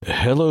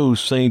Hello,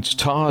 Saints.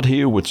 Todd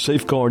here with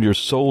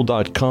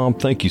SafeguardYourSoul.com.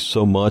 Thank you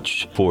so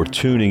much for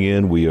tuning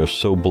in. We are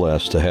so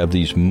blessed to have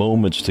these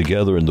moments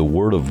together in the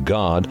Word of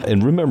God.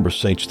 And remember,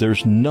 Saints,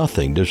 there's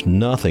nothing,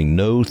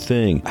 no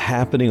thing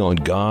happening on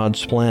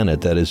God's planet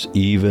that is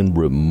even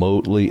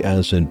remotely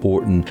as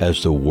important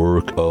as the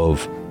work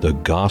of the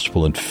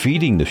gospel and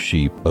feeding the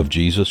sheep of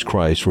Jesus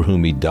Christ, for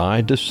whom He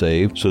died to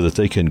save, so that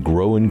they can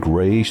grow in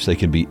grace, they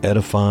can be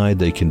edified,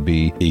 they can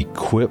be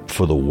equipped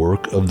for the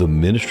work of the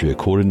ministry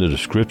according to the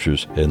Scriptures.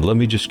 And let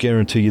me just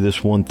guarantee you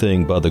this one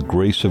thing: by the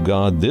grace of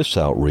God, this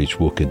outreach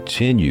will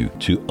continue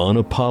to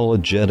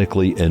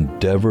unapologetically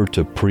endeavor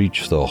to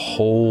preach the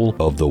whole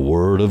of the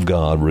Word of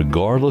God,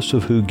 regardless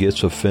of who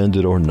gets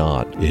offended or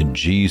not, in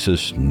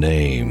Jesus'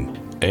 name.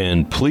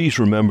 And please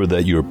remember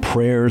that your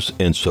prayers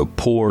and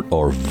support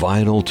are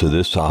vital to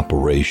this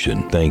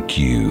operation. Thank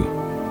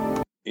you.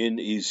 In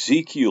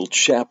Ezekiel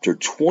chapter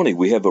 20,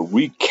 we have a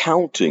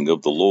recounting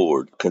of the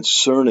Lord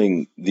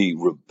concerning the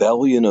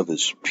rebellion of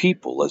His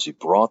people as He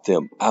brought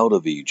them out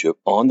of Egypt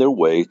on their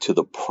way to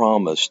the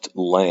promised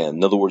land.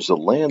 In other words, the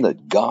land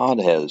that God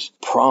has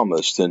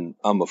promised. And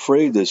I'm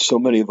afraid there's so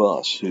many of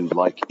us who,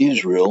 like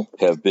Israel,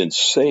 have been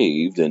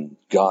saved, and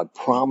God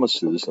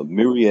promises a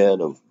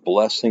myriad of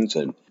blessings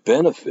and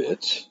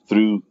benefits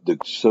through the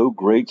so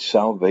great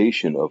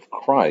salvation of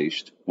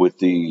Christ, with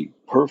the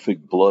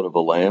perfect blood of a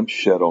lamb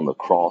shed on the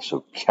cross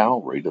of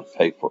Calvary to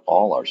pay for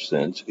all our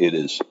sins. It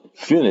is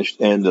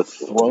finished, and the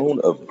throne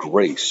of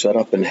grace set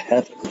up in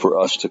heaven for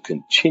us to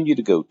continue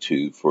to go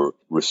to for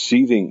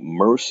receiving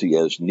mercy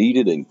as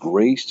needed and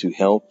grace to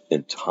help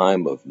in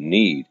time of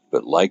need.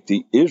 But like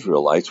the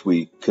Israelites,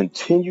 we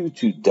continue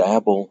to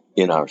dabble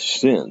in our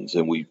sins,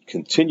 and we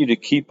continue to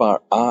keep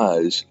our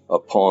eyes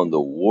upon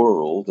the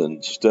world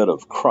instead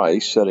of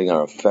Christ, setting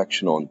our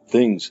affection on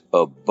things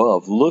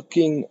above,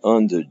 looking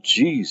unto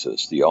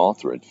Jesus, the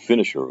author and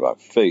finisher of our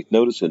faith.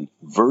 Notice in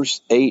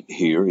verse 8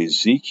 here,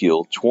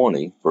 Ezekiel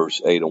 20,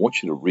 verse 8, I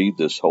want you to read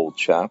this whole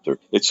chapter.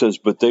 It says,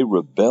 "But they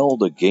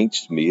rebelled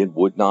against me and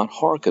would not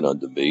hearken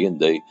unto me, and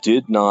they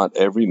did not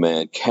every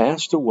man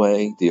cast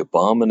away the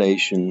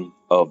abomination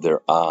of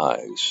their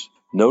eyes."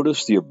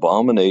 Notice the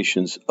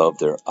abominations of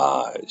their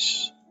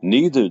eyes.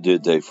 "Neither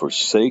did they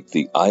forsake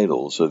the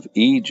idols of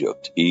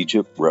Egypt,"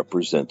 Egypt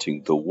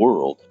representing the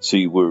world.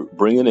 See, we're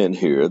bringing in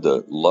here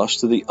the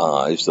lust of the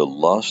eyes, the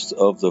lust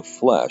of the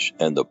flesh,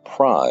 and the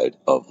pride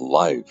of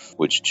life,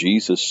 which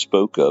Jesus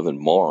spoke of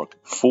in Mark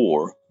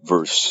 4,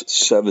 verse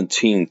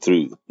 17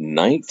 through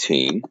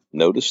 19.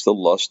 Notice the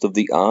lust of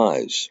the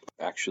eyes.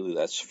 Actually,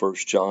 that's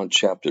 1 John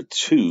chapter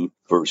 2,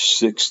 verse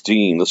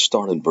 16. Let's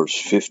start in verse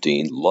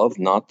 15. "Love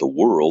not the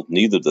world,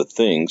 neither the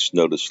things,"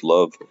 notice,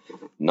 love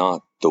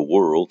not the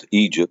world,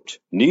 Egypt,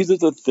 "neither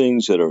the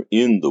things that are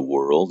in the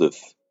world.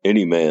 If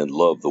any man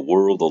love the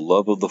world, the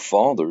love of the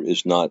Father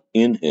is not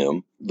in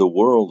him." The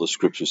world, the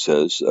Scripture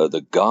says,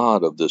 the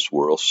God of this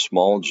world,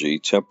 small g,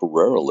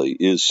 temporarily,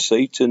 is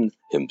Satan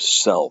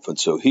himself. And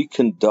so he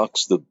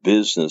conducts the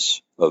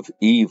business of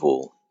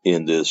evil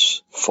in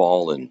this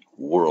fallen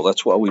world.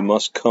 That's why we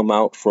must come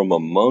out from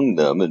among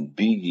them and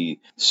be ye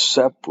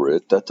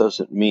separate. That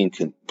doesn't mean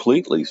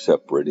completely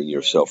separating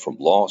yourself from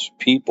lost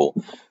people,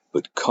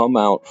 but come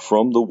out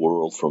from the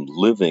world, from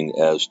living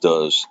as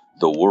does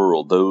the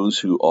world, those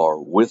who are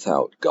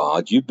without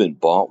God. You've been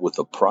bought with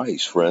a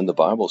price, friend. The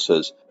Bible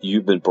says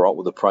you've been bought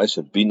with a price,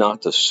 and be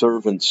not the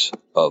servants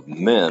of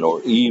men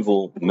or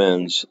evil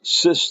men's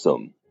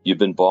system. You've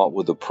been bought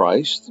with a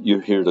price. You're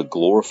here to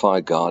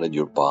glorify God in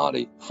your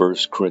body.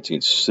 1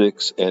 Corinthians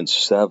 6 and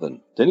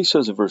 7. Then he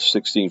says in verse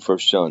 16,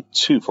 1 John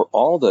 2, "For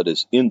all that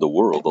is in the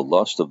world, the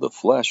lust of the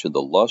flesh and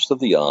the lust of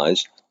the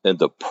eyes and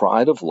the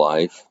pride of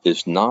life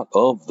is not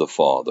of the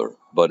Father,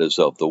 but is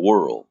of the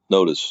world."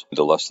 Notice,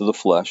 the lust of the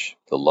flesh,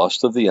 the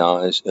lust of the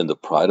eyes, and the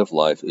pride of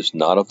life is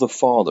not of the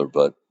Father,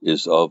 but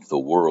is of the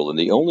world. And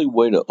the only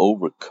way to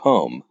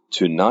overcome,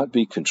 to not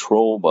be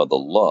controlled by the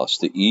lust,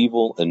 the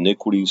evil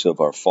iniquities of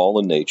our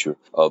fallen nature,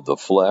 of the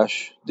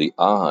flesh, the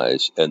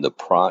eyes, and the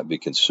pride, be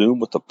consumed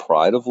with the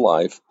pride of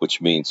life,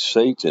 which means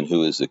Satan,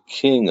 who is the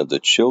king of the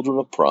children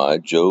of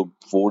pride, Job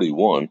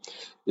 41,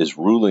 is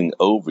ruling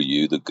over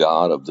you, the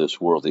God of this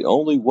world. The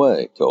only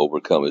way to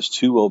overcome is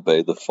to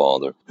obey the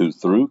Father, who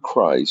through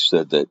Christ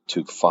said that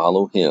to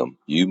follow Him,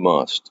 you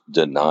must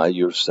deny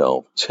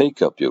yourself,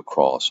 take up your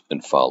cross,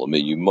 and follow me.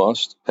 You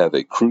must have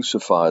a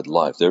crucified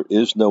life. There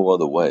is no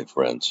other way,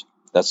 friends.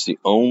 That's the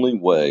only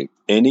way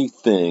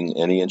anything,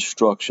 any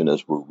instruction,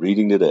 as we're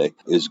reading today,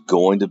 is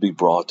going to be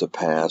brought to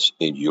pass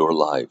in your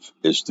life,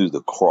 is through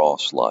the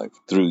cross life,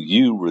 through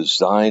you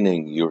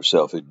resigning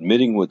yourself,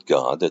 admitting with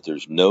God that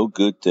there's no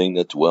good thing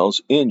that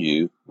dwells in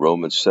you,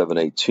 Romans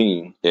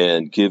 7:18,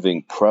 and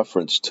giving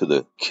preference to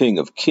the King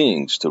of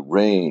Kings to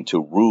reign,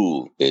 to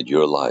rule in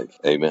your life.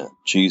 Amen.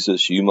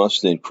 Jesus, you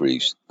must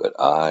increase, but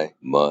I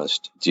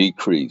must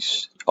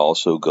decrease.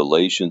 Also,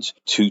 Galatians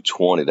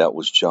 2:20, that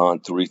was John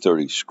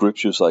 3:30.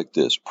 Scriptures like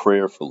this,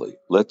 prayerfully,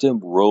 let them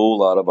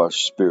roll out of our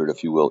spirit,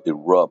 if you will,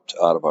 erupt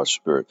out of our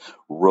spirit,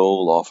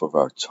 roll off of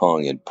our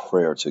tongue in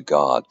prayer to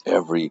God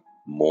every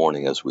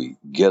morning as we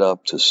get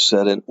up to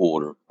set in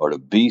order or to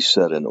be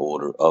set in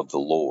order of the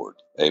Lord.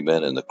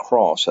 Amen. And the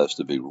cross has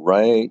to be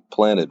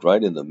planted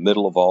right in the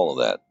middle of all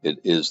of that. It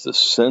is the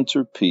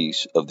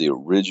centerpiece of the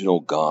original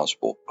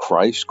gospel,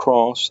 Christ's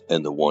cross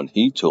and the one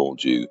he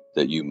told you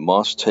that you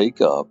must take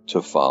up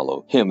to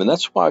follow him. And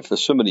that's why for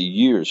so many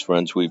years,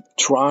 friends, we've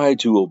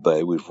tried to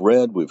obey. We've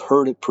read, we've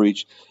heard it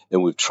preached,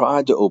 and we've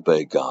tried to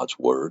obey God's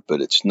word,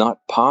 but it's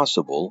not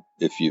possible,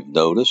 if you've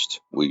noticed,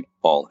 we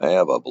all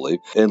have, I believe,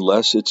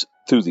 unless it's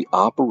through the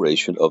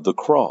operation of the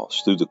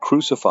cross, through the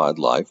crucified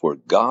life where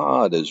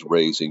God is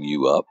raising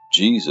you up.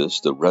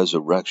 Jesus, the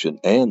resurrection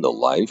and the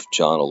life,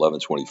 John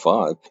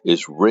 11:25,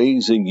 is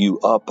raising you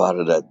up out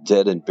of that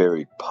dead and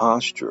buried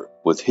posture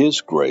with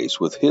his grace,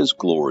 with his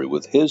glory,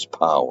 with his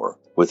power,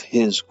 with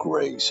his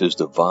grace, his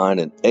divine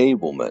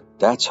enablement.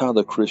 That's how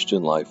the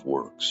Christian life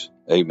works.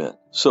 Amen.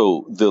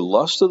 So the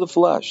lust of the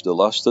flesh, the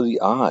lust of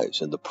the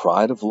eyes, and the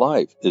pride of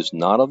life is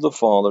not of the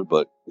Father,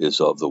 but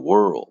is of the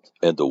world.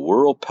 And the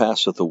world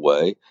passeth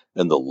away,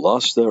 and the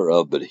lust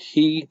thereof, but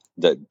he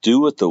that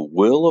doeth the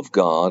will of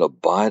God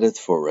abideth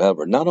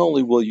forever. Not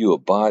only will you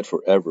abide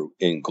forever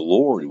in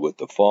glory with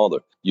the Father,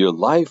 your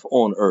life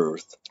on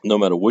earth, no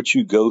matter what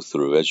you go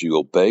through as you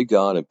obey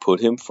God and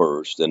put him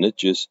first, and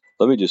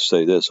let me just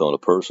say this on a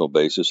personal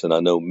basis, and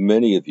I know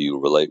many of you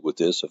relate with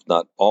this, if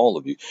not all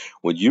of you.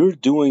 When you're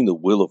doing the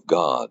will of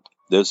God,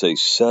 there's a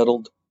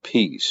settled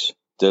peace.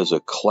 There's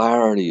a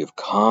clarity of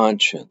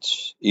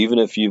conscience. Even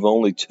if you've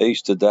only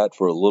tasted that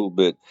for a little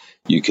bit,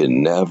 you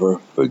can never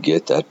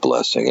forget that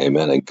blessing.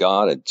 Amen. And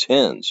God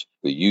intends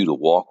for you to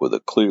walk with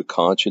a clear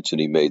conscience, and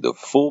he made the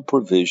full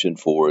provision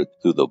for it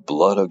through the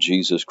blood of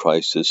Jesus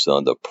Christ, his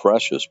son, the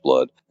precious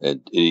blood.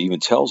 And it even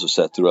tells us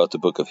that throughout the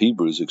book of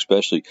Hebrews,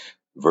 especially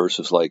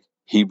verses like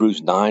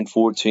Hebrews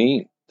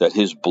 9:14, that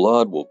his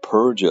blood will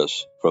purge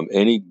us from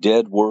any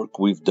dead work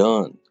we've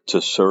done to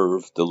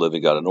serve the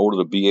living God, in order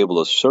to be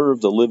able to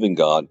serve the living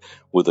God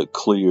with a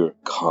clear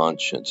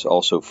conscience.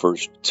 Also, 1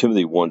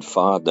 Timothy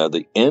 1:5, now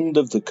the end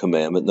of the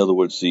commandment, in other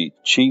words, the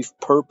chief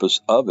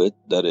purpose of it,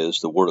 that is,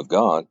 the word of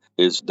God,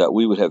 is that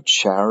we would have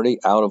charity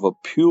out of a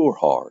pure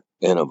heart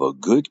and of a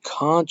good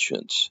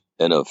conscience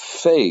and of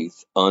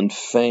faith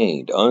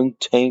unfeigned,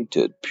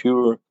 untainted,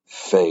 pure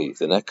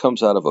faith. And that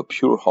comes out of a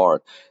pure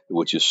heart,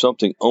 which is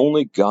something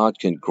only God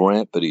can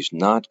grant, but he's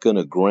not going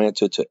to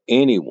grant it to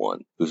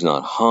anyone who's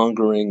not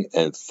hungering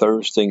and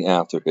thirsting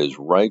after his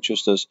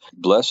righteousness.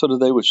 Blessed are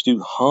they which do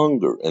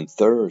hunger and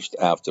thirst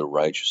after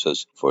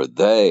righteousness, for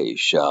they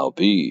shall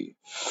be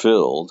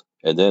filled.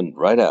 And then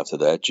right after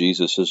that,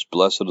 Jesus says,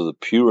 blessed are the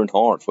pure in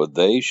heart, for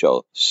they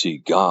shall see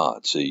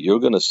God. See,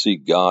 you're going to see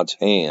God's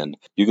hand.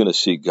 You're going to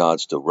see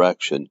God's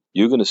direction.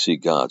 You're going to see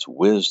God's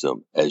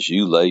wisdom as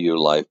you lay your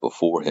life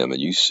before him and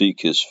you seek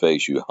his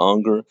face. You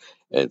hunger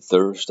and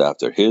thirst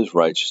after his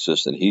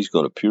righteousness, and he's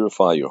going to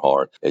purify your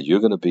heart, and you're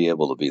going to be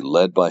able to be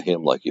led by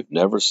him like you've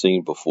never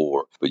seen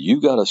before. But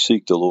you got to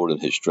seek the Lord in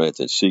his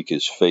strength and seek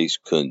his face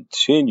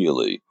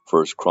continually.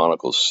 1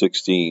 Chronicles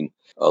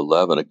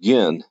 16:11.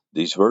 Again,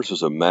 these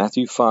verses are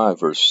Matthew 5,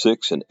 verse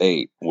 6 and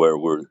 8,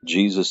 where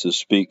Jesus is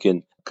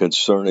speaking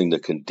concerning the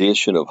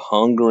condition of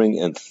hungering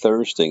and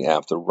thirsting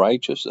after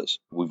righteousness.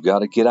 We've got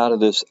to get out of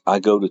this I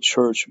go to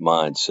church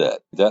mindset.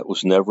 That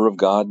was never of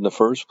God in the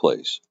first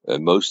place.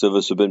 And most of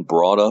us have been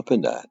brought up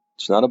in that.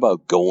 It's not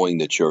about going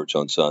to church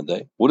on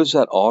Sunday. What does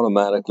that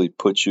automatically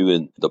put you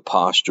in the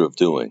posture of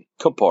doing?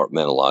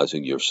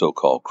 Compartmentalizing your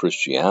so-called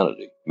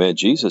Christianity. Man,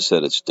 Jesus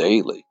said it's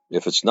daily.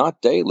 If it's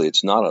not daily,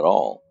 it's not at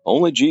all.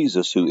 Only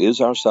Jesus, who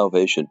is our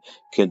salvation,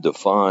 can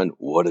define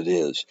what it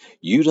is.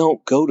 You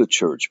don't go to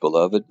church,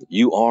 beloved.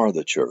 You are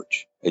the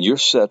church. And you're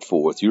set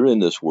forth. You're in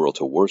this world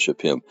to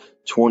worship him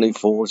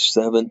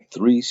 24/7,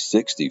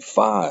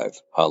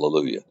 365.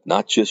 Hallelujah.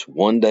 Not just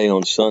one day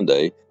on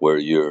Sunday where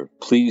you're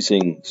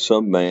pleasing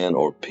some man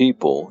or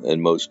people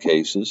in most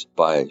cases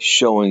by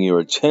showing your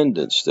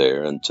attendance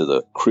there and to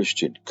the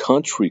Christian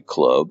country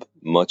club,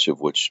 much of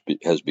which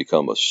has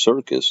become a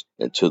circus,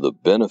 and to the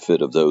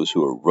benefit of those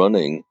who are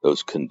running,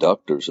 those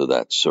conductors of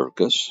that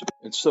circus.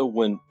 And so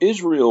when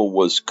Israel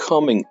was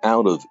coming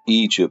out of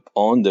Egypt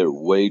on their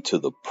way to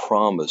the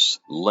promised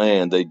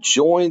land, they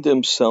joined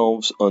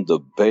themselves unto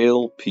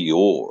Baal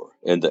Peor,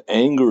 and the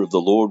anger of the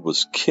Lord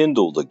was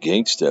kindled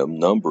against them.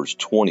 Numbers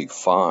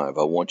 25.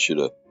 I want you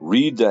to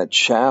read that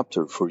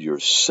chapter for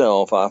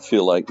yourself. I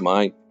feel like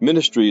my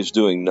ministry is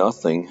doing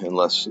nothing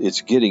unless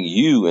it's getting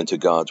you into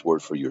God's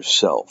word for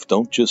yourself.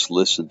 Don't just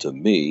listen to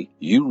me.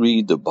 You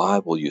read the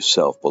Bible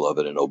yourself,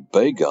 beloved, and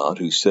obey God,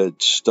 who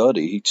said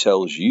study. He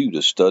tells you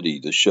to study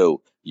to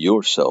show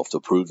yourself to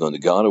prove unto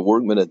God a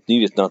workman that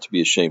needeth not to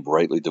be ashamed,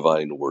 rightly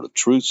dividing the word of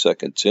truth.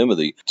 2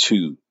 Timothy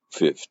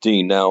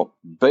 2:15. Now,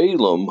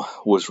 Balaam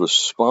was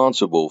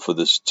responsible for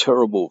this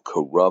terrible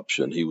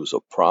corruption. He was a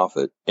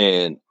prophet,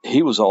 and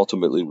he was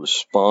ultimately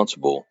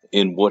responsible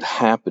in what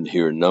happened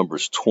here in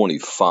Numbers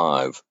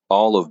 25.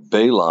 All of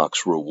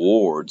Balak's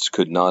rewards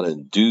could not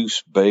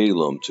induce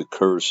Balaam to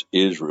curse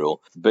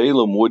Israel.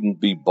 Balaam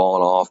wouldn't be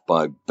bought off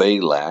by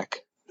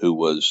Balak, who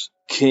was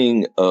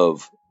king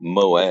of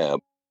Moab.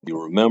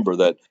 You remember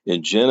that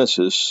in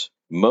Genesis,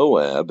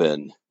 Moab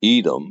and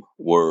Edom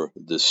were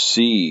the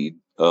seed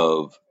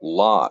of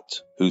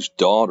Lot, whose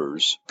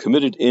daughters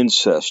committed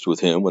incest with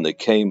him when they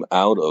came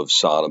out of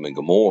Sodom and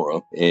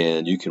Gomorrah.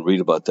 And you can read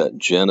about that in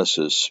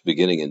Genesis,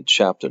 beginning in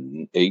chapter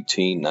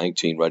 18,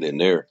 19, right in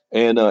there.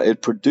 And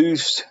it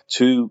produced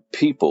two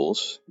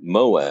peoples,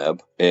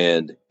 Moab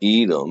and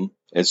Edom.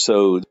 And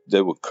so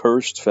they were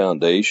cursed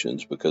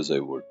foundations because they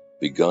were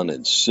begun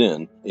in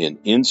sin, in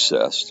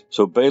incest.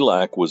 So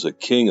Balak was a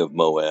king of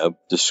Moab,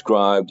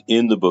 described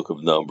in the book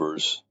of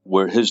Numbers,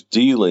 where his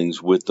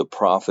dealings with the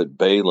prophet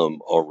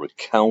Balaam are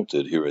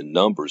recounted here in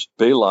Numbers.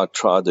 Balak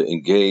tried to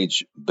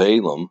engage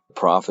Balaam,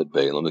 prophet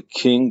Balaam. The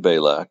king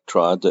Balak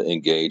tried to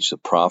engage the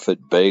prophet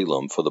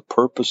Balaam for the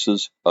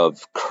purposes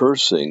of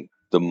cursing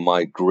the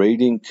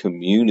migrating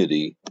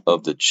community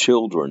of the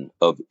children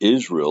of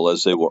Israel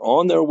as they were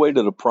on their way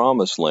to the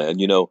promised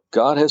land. You know,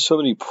 God has so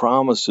many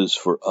promises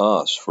for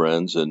us,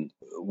 friends, and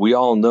we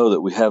all know that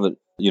we haven't,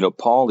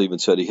 Paul even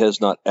said he has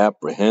not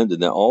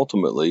apprehended. Now,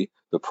 ultimately,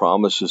 the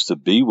promise is to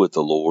be with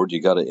the Lord.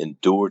 You got to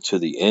endure to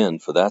the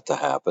end for that to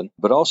happen.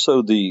 But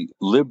also the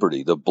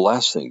liberty, the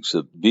blessings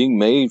of being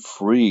made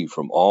free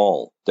from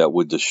all that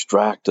would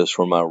distract us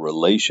from our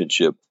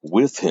relationship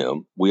with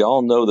him. We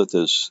all know that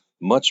there's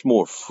much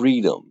more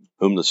freedom.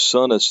 Whom the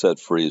Son has set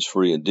free is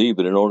free indeed.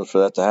 But in order for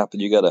that to happen,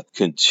 you got to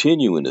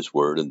continue in his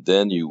word, and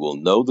then you will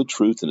know the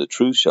truth, and the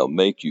truth shall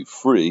make you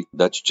free.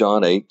 That's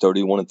John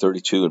 8:31 and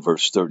 32 and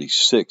verse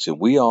 36. And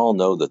we all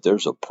know that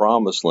there's a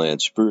promised land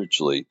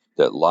spiritually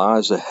that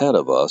lies ahead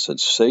of us, and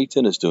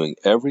Satan is doing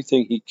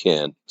everything he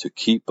can to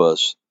keep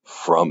us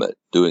from it,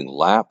 doing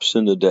laps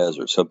in the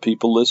desert. Some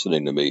people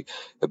listening to me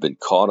have been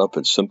caught up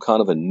in some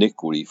kind of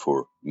iniquity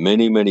for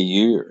many, many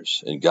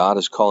years, and God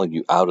is calling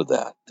you out of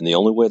that. And the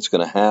only way it's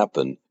going to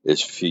happen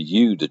is for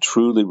you to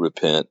truly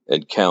repent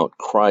and count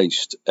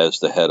Christ as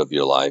the head of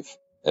your life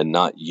and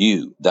not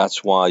you.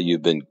 That's why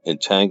you've been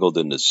entangled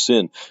in the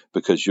sin,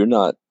 because you're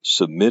not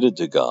submitted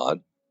to God.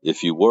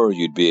 If you were,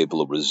 you'd be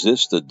able to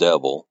resist the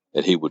devil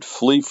and he would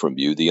flee from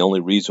you. The only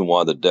reason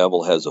why the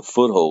devil has a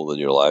foothold in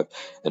your life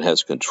and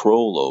has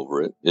control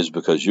over it is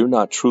because you're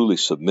not truly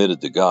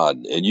submitted to God.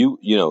 And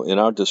in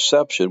our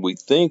deception, we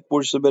think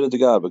we're submitted to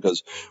God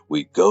because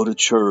we go to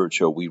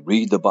church or we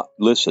read the Bible.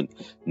 Listen,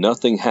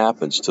 nothing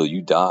happens till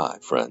you die,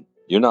 friend.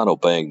 You're not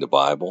obeying the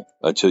Bible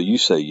until you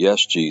say,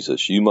 yes,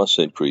 Jesus, you must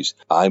increase,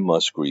 I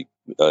must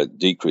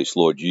decrease.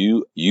 Lord,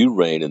 you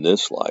reign in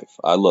this life.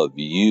 I love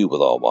you with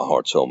all my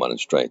heart, soul, mind, and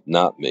strength,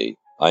 not me.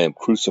 I am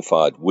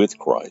crucified with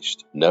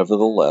Christ.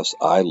 Nevertheless,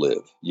 I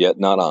live, yet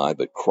not I,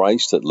 but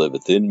Christ that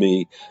liveth in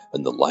me,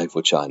 and the life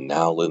which I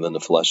now live in the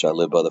flesh, I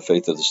live by the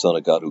faith of the Son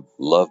of God who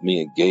loved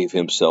me and gave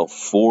himself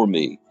for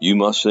me. You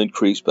must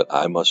increase, but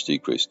I must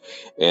decrease.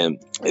 And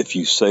if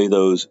you say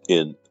those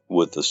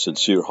with a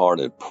sincere heart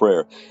and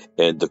prayer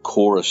and the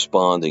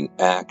corresponding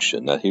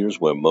action, now here's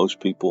where most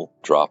people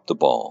drop the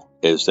ball,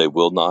 is they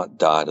will not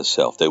die to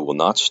self. They will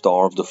not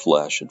starve the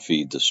flesh and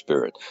feed the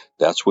spirit.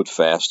 That's what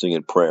fasting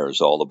and prayer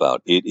is all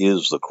about. It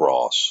is the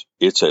cross.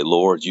 It's a,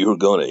 Lord, you're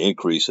going to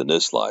increase in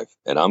this life,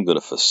 and I'm going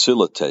to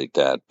facilitate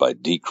that by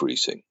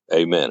decreasing.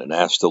 Amen. And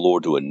ask the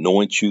Lord to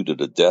anoint you to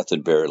the death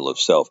and burial of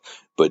self,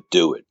 but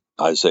do it.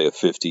 Isaiah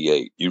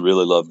 58. You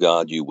really love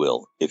God, you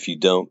will. If you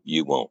don't,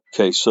 you won't.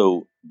 Okay,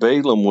 so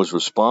Balaam was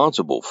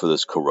responsible for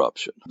this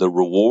corruption. The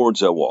rewards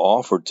that were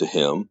offered to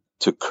him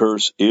to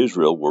curse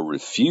Israel were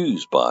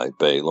refused by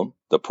Balaam,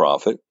 the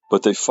prophet,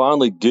 but they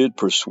finally did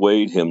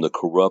persuade him to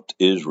corrupt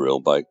Israel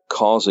by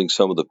causing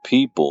some of the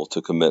people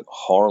to commit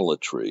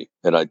harlotry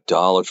and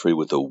idolatry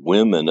with the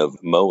women of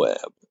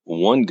Moab.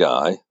 One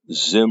guy,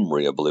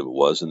 Zimri, I believe it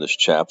was, in this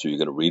chapter you're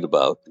going to read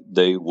about,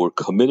 they were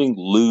committing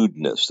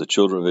lewdness, the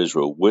children of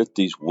Israel, with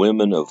these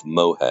women of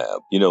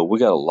Moab. We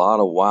got a lot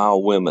of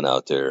wild women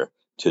out there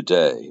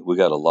today. We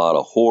got a lot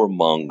of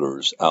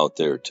whoremongers out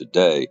there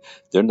today.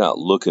 They're not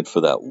looking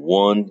for that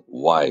one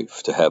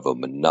wife to have a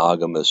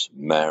monogamous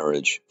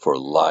marriage for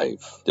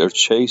life. They're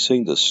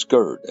chasing the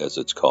skirt, as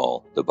it's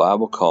called. The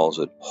Bible calls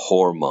it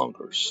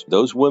whoremongers.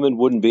 Those women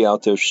wouldn't be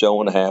out there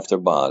showing half their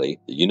body.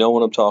 You know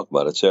what I'm talking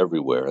about. It's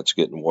everywhere. It's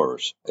getting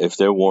worse. If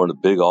there weren't a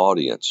big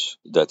audience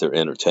that they're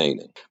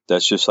entertaining.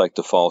 That's just like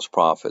the false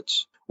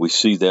prophets. We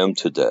see them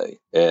today,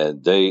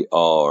 and they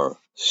are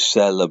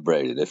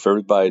celebrated. If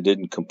everybody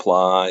didn't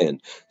comply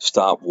and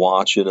stop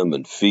watching them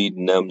and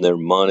feeding them their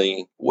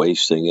money,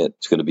 wasting it,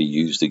 it's going to be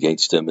used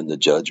against them in the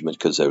judgment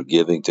because they're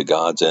giving to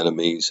God's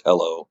enemies.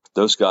 Hello.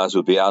 Those guys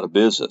would be out of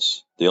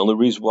business. The only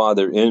reason why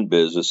they're in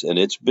business, and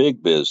it's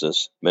big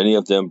business, many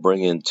of them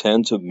bring in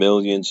tens of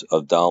millions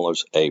of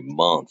dollars a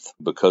month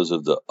because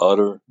of the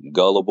utter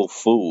gullible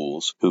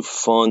fools who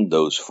fund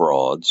those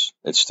frauds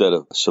instead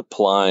of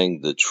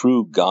supplying the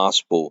true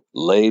gospel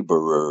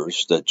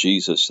laborers that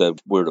Jesus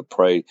said we're to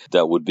pray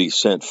that would be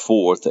sent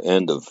forth, the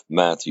end of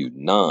Matthew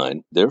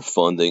 9. They're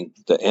funding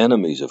the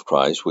enemies of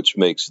Christ, which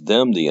makes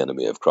them the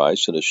enemy of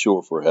Christ and a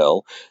sure for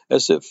hell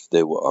as if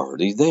they were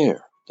already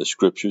there. The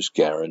scriptures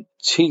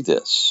guarantee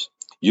this.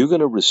 You're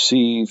going to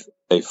receive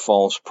a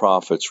false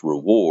prophet's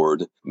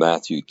reward,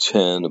 Matthew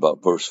 10,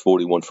 about verse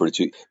 41,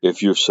 42,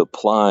 if you're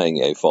supplying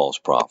a false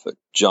prophet.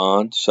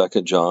 John,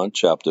 2 John,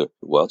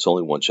 it's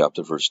only one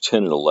chapter, verse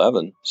 10 and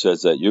 11,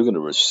 says that you're going to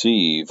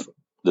receive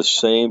the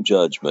same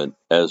judgment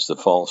as the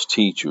false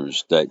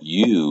teachers that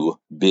you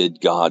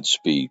bid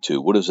Godspeed to.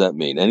 What does that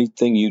mean?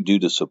 Anything you do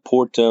to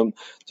support them,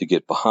 to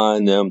get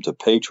behind them, to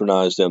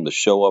patronize them, to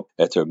show up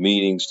at their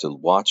meetings, to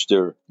watch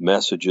their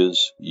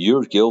messages,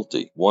 you're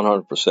guilty,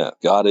 100%.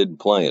 God isn't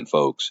playing,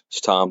 folks.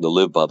 It's time to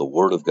live by the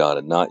Word of God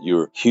and not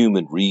your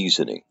human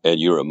reasoning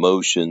and your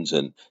emotions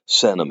and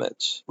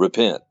sentiments.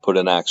 Repent, put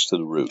an axe to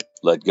the root.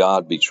 Let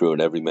God be true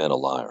and every man a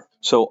liar.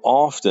 So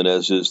often,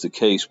 as is the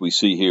case we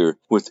see here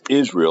with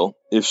Israel,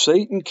 if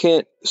Satan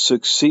can't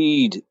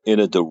succeed in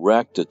a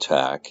direct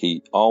attack,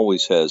 he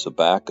always has a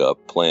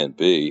backup, plan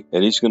B,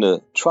 and he's going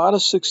to try to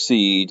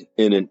succeed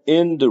in an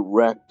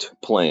indirect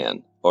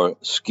plan or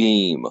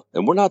scheme.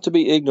 And we're not to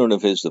be ignorant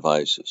of his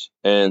devices.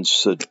 And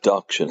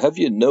seduction. Have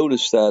you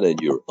noticed that in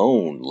your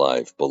own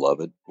life,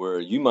 beloved? Where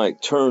you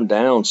might turn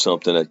down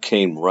something that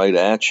came right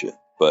at you.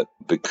 But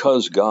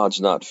because God's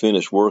not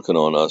finished working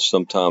on us,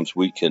 sometimes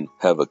we can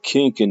have a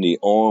kink in the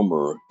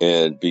armor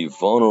and be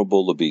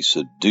vulnerable to be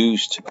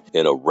seduced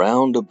in a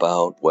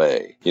roundabout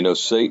way. You know,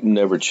 Satan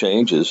never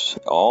changes.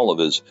 All of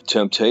his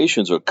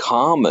temptations are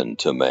common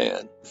to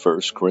man.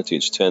 1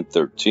 Corinthians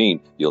 10:13,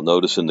 you'll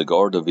notice in the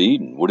Garden of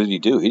Eden, what did he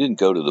do? He didn't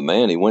go to the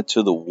man, he went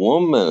to the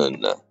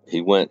woman.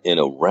 He went in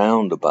a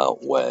roundabout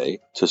way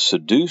to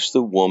seduce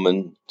the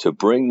woman, to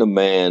bring the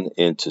man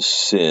into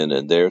sin,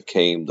 and there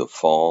came the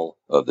fall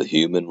of the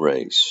human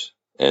race,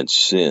 and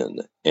sin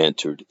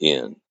entered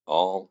in.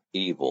 All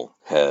evil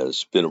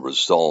has been a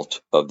result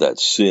of that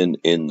sin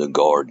in the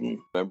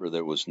garden. Remember,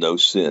 there was no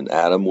sin.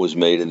 Adam was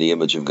made in the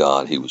image of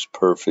God. He was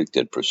perfect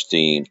and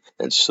pristine,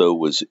 and so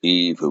was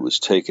Eve, who was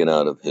taken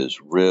out of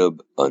his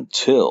rib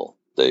until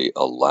they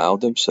allowed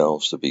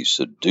themselves to be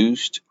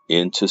seduced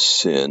into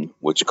sin,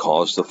 which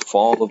caused the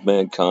fall of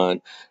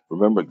mankind.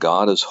 Remember,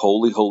 God is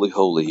holy, holy,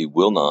 holy. He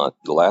will not.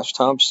 The last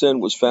time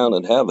sin was found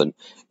in heaven,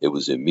 it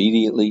was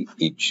immediately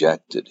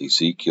ejected.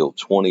 Ezekiel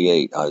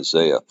 28,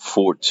 Isaiah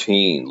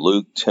 14,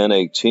 Luke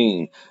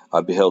 10:18.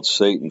 I beheld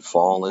Satan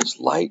fall as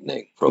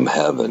lightning from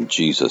heaven,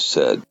 Jesus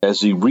said. As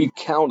he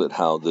recounted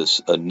how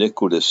this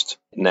iniquitous,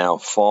 now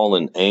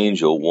fallen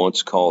angel,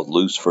 once called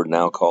Lucifer,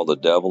 now called the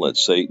devil and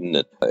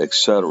Satan,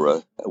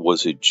 etc.,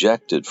 was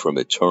ejected from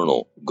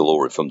eternal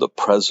glory, from the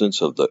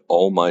presence of the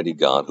Almighty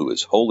God, who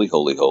is holy,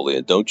 holy, holy.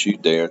 And don't you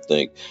dare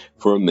think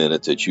for a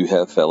minute that you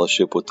have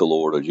fellowship with the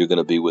Lord or you're going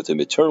to be with him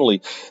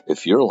eternally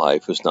if your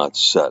life is not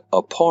set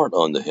apart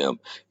unto him.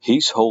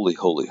 He's holy,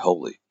 holy,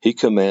 holy. He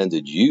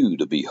commanded you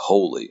to be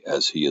holy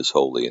as he is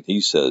holy. And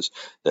he says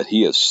that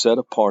he has set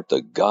apart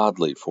the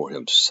godly for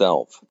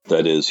himself.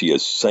 That is, he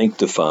has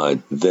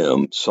sanctified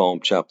them. Psalm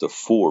chapter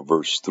 4,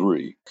 verse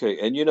 3. Okay,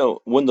 and you know,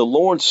 when the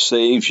Lord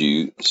saves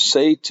you,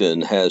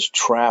 Satan has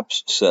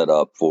traps set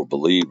up for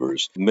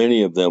believers.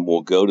 Many of them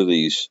will go to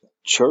these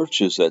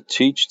churches that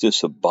teach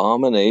this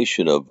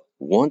abomination of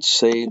once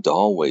saved,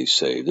 always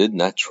saved. Isn't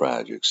that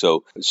tragic?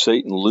 So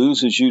Satan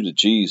loses you to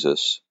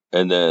Jesus,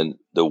 and then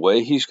the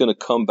way he's going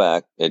to come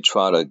back and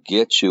try to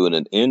get you in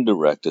an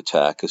indirect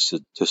attack is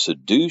to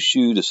seduce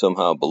you to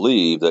somehow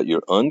believe that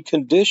you're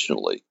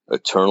unconditionally,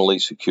 eternally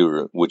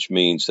secure, which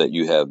means that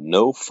you have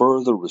no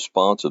further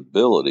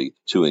responsibility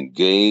to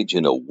engage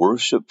in a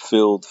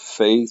worship-filled,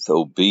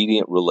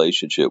 faith-obedient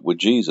relationship with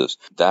Jesus.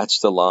 That's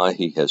the lie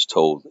he has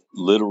told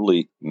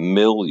literally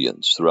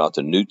millions throughout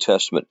the New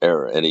Testament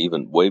era, and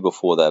even way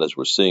before that, as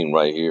we're seeing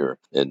right here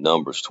in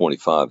Numbers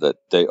 25, that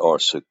they are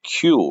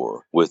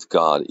secure with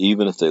God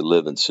even if they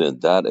live in sin.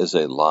 That is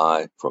a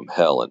lie from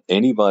hell. And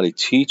anybody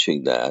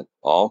teaching that,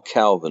 all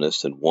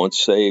Calvinists and once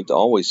saved,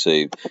 always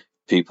saved,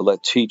 people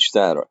that teach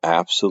that are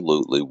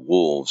absolutely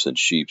wolves in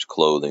sheep's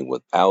clothing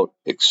without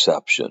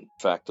exception. In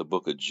fact, the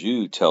book of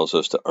Jude tells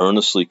us to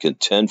earnestly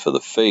contend for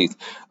the faith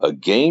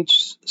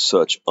against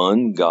such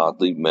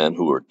ungodly men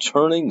who are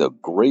turning the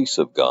grace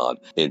of God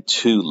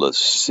into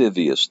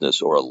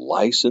lasciviousness or a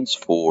license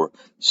for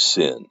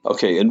sin.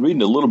 Okay, and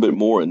reading a little bit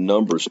more in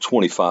Numbers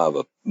 25,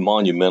 a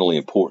monumentally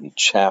important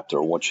chapter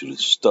I want you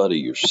to study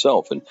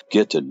yourself and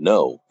get to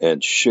know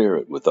and share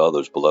it with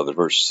others, beloved.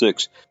 Verse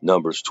 6,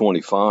 Numbers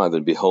 25,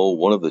 and behold,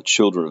 one of the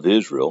children of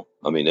Israel,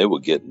 they were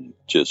getting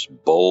just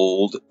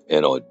bold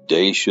and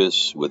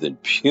audacious with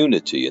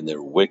impunity in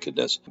their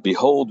wickedness.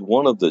 Behold,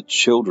 one of the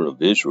children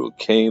of Israel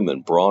came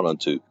and brought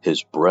unto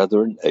his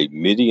brethren a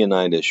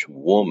Midianitish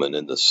woman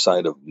in the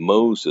sight of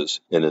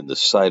Moses and in the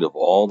sight of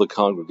all the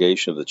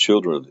congregation of the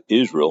children of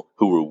Israel,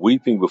 who were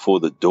weeping before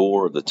the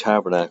door of the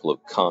tabernacle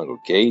of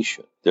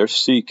congregation. They're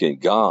seeking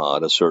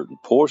God, a certain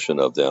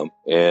portion of them.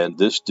 And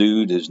this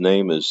dude, his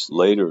name is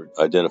later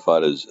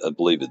identified as, I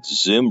believe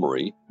it's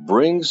Zimri,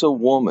 brings a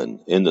woman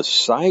in the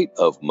sight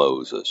of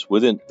Moses,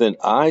 within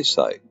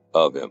eyesight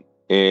of him,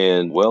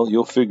 And, well,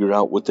 you'll figure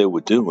out what they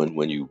were doing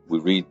when we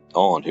read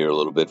on here a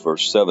little bit,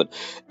 verse 7.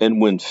 And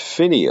when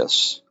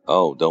Phinehas,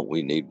 oh, don't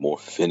we need more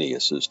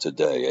Phinehas's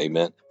today,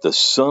 amen? The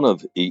son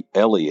of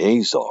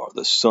Eleazar,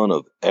 the son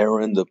of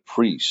Aaron the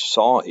priest,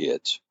 saw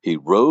it. He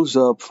rose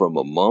up from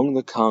among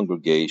the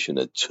congregation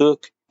and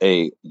took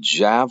a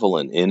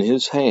javelin in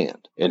his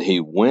hand, and he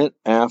went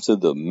after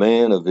the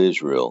man of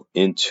Israel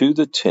into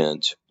the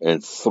tent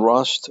and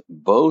thrust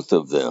both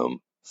of them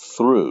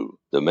through,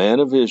 the man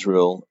of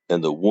Israel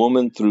and the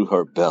woman through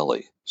her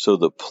belly. So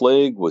the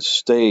plague was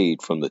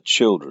stayed from the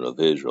children of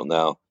Israel.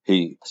 Now,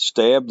 he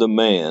stabbed the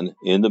man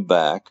in the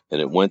back,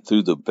 and it went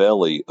through the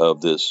belly of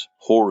this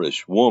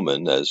whorish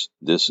woman, as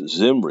this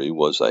Zimri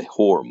was a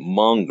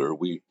whoremonger.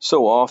 We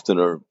so often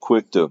are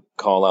quick to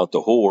call out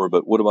the whore,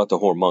 but what about the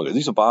whoremonger?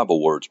 These are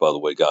Bible words, by the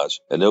way, guys,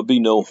 and there'll be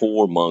no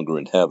whoremonger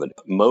in heaven.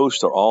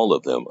 Most or all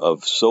of them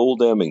of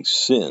soul-damning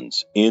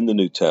sins in the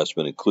New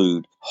Testament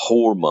include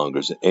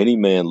whoremongers. Any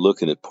man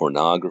looking at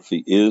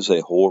pornography is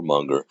a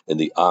whoremonger in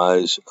the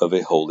eyes of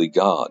a holy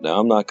God. Now,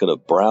 I'm not going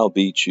to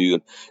browbeat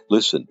you.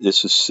 Listen,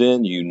 this is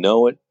sin. You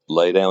know it.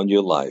 Lay down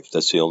your life.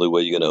 That's the only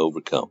way you're going to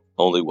overcome.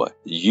 Only way.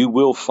 You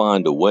will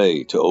find a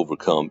way to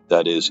overcome,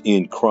 that is,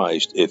 in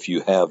Christ, if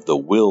you have the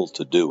will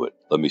to do it.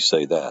 Let me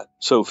say that.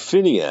 So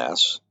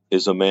Phinehas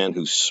is a man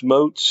who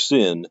smote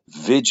sin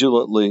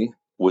vigilantly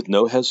with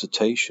no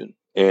hesitation.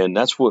 And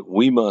that's what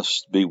we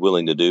must be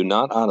willing to do,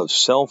 not out of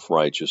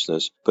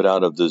self-righteousness, but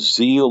out of the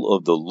zeal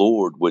of the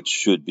Lord, which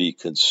should be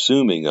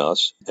consuming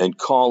us, and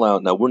call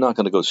out. Now, we're not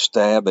going to go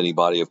stab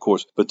anybody, of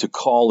course, but to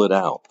call it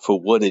out for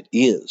what it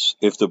is.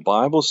 If the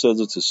Bible says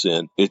it's a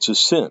sin, it's a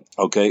sin.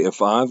 Okay,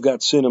 if I've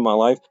got sin in my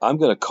life, I'm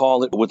going to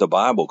call it what the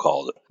Bible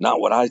calls it,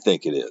 not what I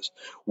think it is.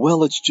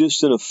 Well, it's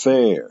just an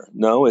affair.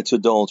 No, it's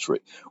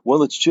adultery.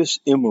 Well, it's just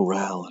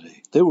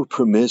immorality. They were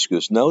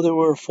promiscuous. No, they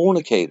were a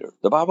fornicator.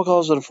 The Bible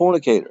calls it a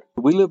fornicator.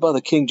 We live by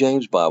the King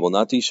James Bible,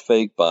 not these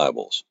fake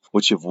Bibles,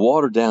 which have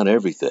watered down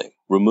everything,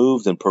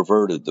 removed and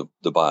perverted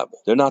the Bible.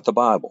 They're not the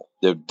Bible.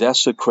 They've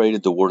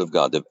desecrated the Word of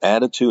God. They've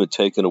added to and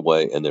taken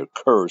away, and they're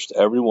cursed.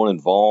 Everyone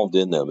involved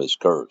in them is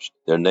cursed.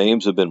 Their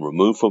names have been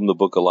removed from the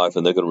book of life,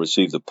 and they're going to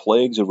receive the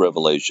plagues of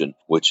Revelation,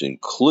 which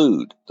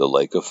include the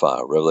lake of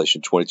fire,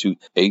 Revelation 22,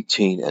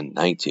 18, and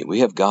 19. We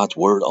have God's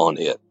Word on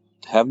it.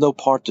 Have no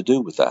part to do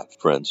with that,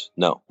 friends.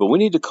 No. But we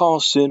need to call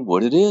sin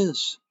what it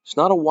is. It's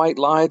not a white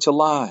lie, it's a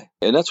lie.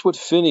 And that's what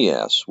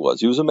Phinehas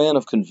was. He was a man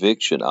of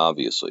conviction,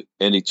 obviously.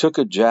 And he took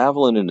a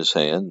javelin in his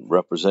hand,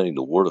 representing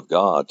the Word of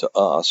God to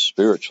us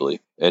spiritually,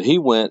 and he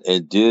went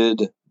and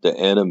did the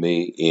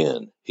enemy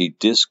in. He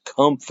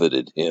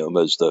discomfited him,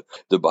 as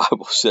the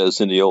Bible says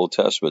in the Old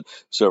Testament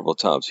several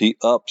times. He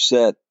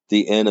upset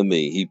the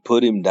enemy. He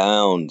put him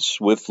down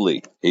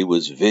swiftly. He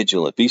was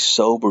vigilant. Be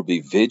sober, be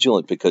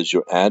vigilant, because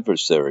your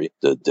adversary,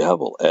 the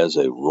devil, as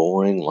a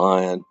roaring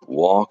lion,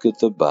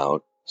 walketh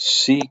about,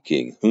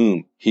 seeking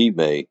whom he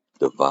may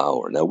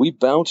devour. Now, we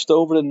bounced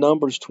over to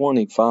Numbers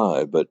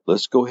 25, but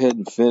let's go ahead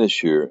and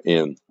finish here.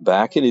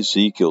 Back in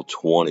Ezekiel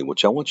 20,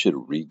 which I want you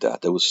to read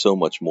that. There was so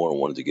much more I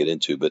wanted to get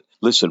into, but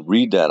listen,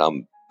 read that.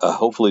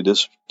 Hopefully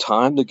this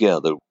time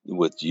together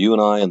with you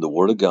and I and the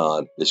Word of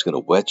God is going to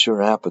whet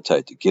your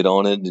appetite to get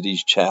on into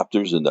these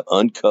chapters and to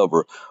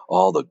uncover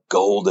all the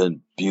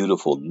golden,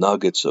 beautiful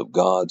nuggets of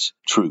God's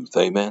truth.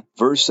 Amen.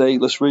 Verse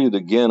 8, let's read it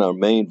again. Our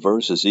main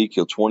verse,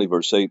 Ezekiel 20,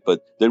 verse 8.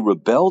 But they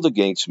rebelled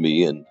against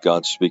me, and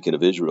God's speaking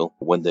of Israel.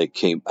 When they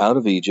came out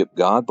of Egypt,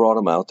 God brought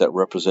them out. That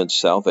represents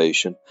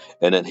salvation.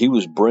 And then he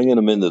was bringing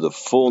them into the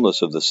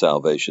fullness of the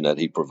salvation that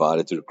he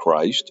provided through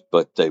Christ.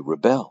 But they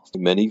rebelled.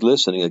 Many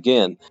listening,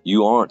 again,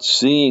 you aren't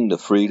seeing the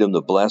freedom,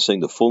 the blessing,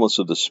 the fullness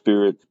of the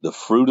Spirit, the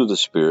fruit of the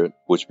Spirit,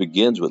 which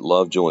begins with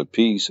love, joy, and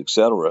peace,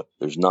 etc.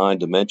 There's 9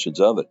 dimensions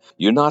of it.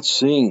 You're not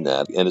seeing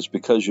that, and it's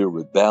because you're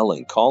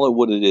rebelling. Call it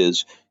what it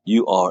is.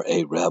 You are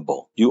a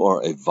rebel. You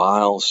are a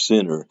vile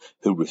sinner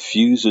who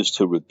refuses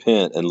to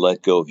repent and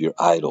let go of your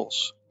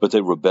idols. But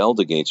they rebelled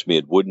against me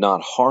and would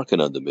not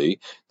hearken unto me.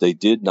 They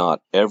did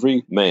not,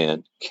 every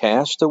man,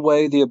 cast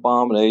away the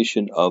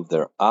abomination of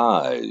their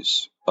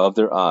eyes.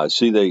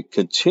 See, they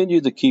continue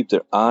to keep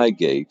their eye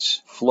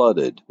gates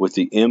flooded with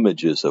the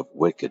images of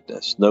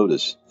wickedness.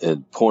 Notice,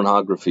 and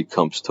pornography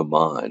comes to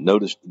mind.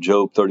 Notice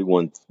Job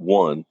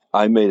 31:1.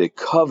 I made a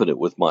covenant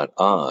with mine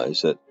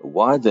eyes, that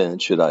why then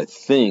should I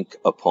think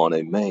upon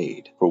a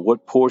maid? For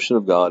what portion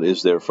of God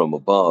is there from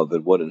above,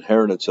 and what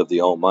inheritance of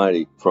the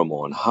Almighty from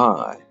on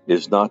high?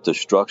 Is not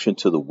destruction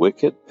to the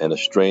wicked, and a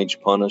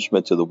strange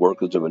punishment to the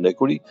workers of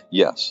iniquity?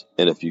 Yes,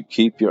 and if you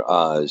keep your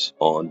eyes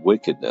on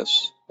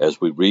wickedness, as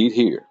we read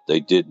here, they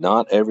did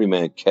not every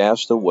man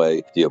cast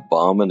away the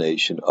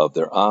abomination of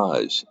their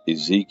eyes.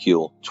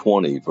 Ezekiel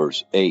 20,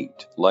 verse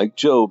 8. Like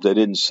Job, they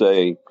didn't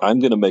say, I'm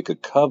going to make a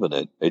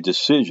covenant, a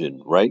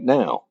decision right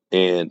now,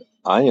 and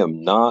I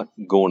am not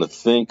going to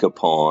think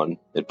upon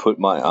and put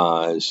my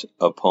eyes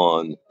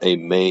upon a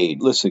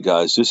maid. Listen,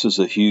 guys, this is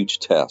a huge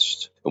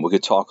test. And we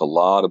could talk a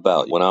lot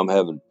about when I'm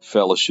having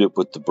fellowship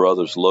with the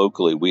brothers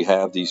locally, we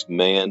have these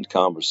man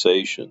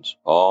conversations,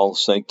 all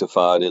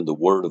sanctified in the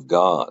Word of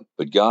God.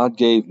 But God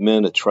gave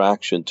men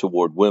attraction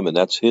toward women.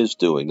 That's His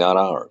doing, not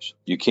ours.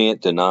 You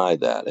can't deny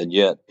that. And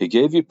yet, He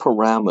gave you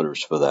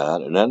parameters for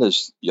that. And that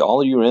is,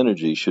 all of your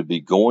energy should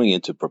be going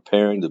into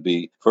preparing to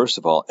be, first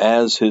of all,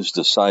 as His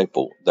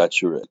disciple.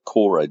 That's your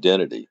core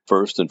identity.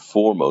 First and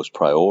foremost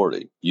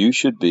priority. You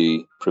should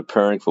be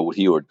preparing for what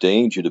He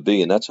ordained you to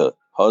be, and that's a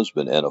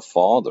husband and a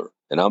father.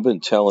 And I've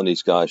been telling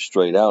these guys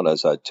straight out,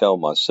 as I tell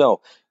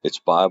myself, it's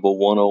Bible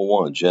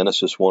 101,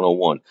 Genesis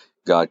 101.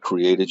 God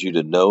created you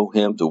to know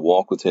Him, to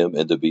walk with Him,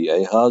 and to be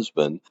a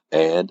husband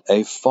and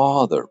a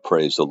father,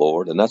 praise the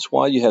Lord. And that's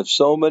why you have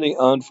so many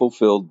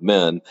unfulfilled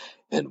men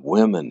and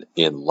women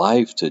in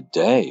life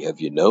today.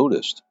 Have you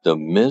noticed the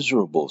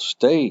miserable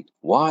state?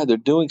 Why? They're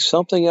doing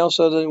something else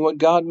other than what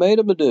God made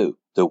them to do.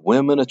 The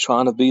women are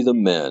trying to be the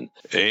men.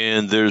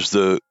 And there's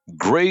the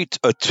great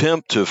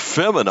attempt to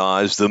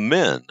feminize the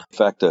men. In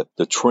fact,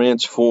 the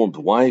Transformed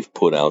Wife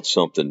put out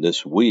something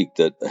this week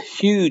that a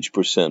huge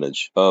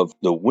percentage of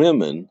the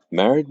women,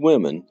 married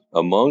women,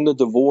 among the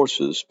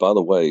divorces, by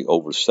the way,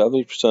 over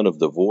 70% of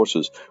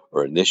divorces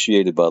are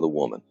initiated by the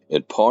woman.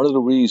 And part of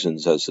the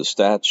reasons, as the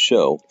stats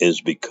show,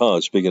 is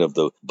because, speaking of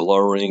the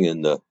blurring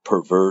and the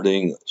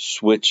perverting,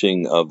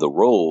 switching of the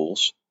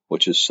roles,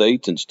 which is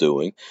Satan's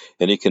doing,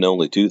 and he can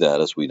only do that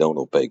as we don't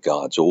obey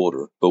God's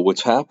order. But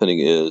what's happening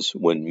is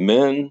when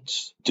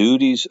men's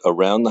duties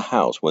around the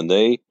house, when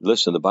they,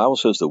 listen, the Bible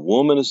says the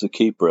woman is the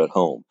keeper at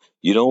home.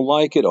 You don't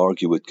like it,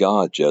 argue with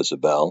God,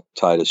 Jezebel.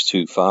 Titus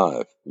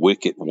 2:5.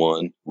 Wicked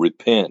one,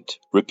 repent.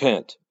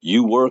 Repent.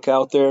 You work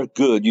out there,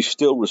 good. You're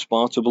still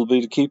responsible to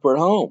be the keeper at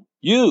home.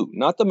 You,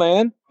 not the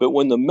man. But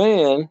when the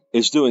man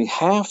is doing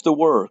half the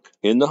work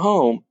in the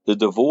home, the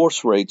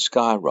divorce rate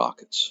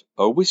skyrockets.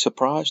 Are we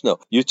surprised? No.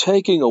 You're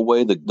taking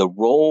away the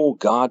role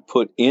God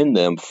put in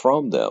them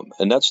from them,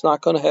 and that's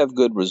not going to have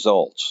good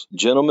results.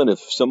 Gentlemen, if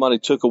somebody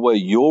took away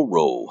your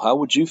role, how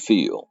would you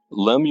feel?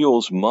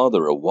 Lemuel's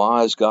mother, a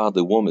wise,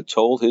 godly woman,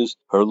 told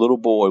her little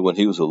boy when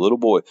he was a little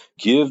boy,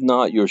 give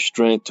not your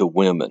strength to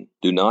women.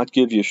 Do not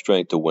give your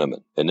strength to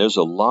women. And there's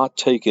a lot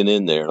taken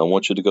in there, and I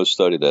want you to go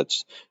study that.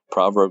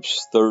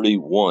 Proverbs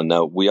 31.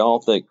 Now, we all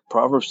think,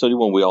 Proverbs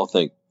 31, we all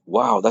think,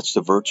 wow, that's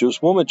the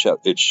virtuous woman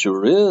chapter. It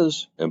sure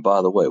is. And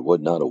by the way,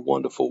 wasn't that a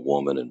wonderful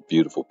woman and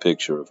beautiful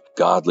picture of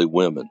godly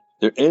women?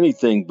 They're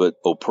anything but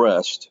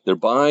oppressed. They're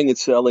buying and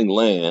selling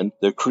land.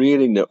 They're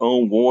creating their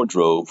own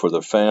wardrobe for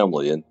their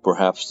family and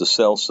perhaps to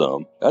sell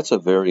some. That's a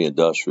very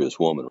industrious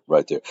woman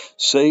right there.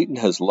 Satan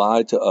has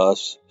lied to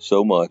us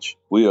so much.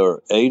 We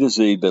are A to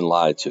Z been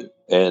lied to.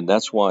 And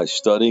that's why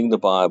studying the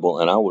Bible,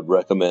 and I would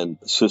recommend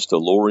Sister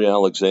Lori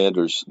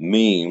Alexander's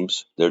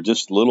memes. They're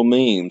just little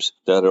memes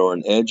that are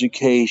an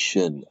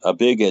education, a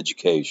big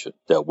education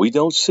that we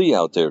don't see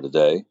out there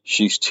today.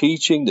 She's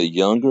teaching the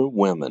younger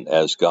women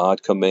as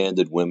God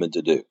commanded women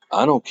to do.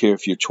 I don't care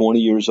if you're 20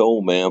 years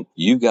old, ma'am.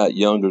 You got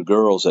younger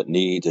girls that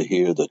need to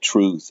hear the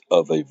truth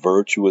of a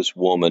virtuous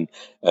woman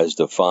as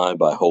defined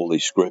by Holy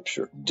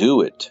Scripture.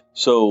 Do it.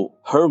 So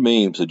her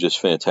memes are just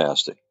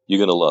fantastic. You're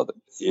going to love it.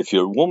 If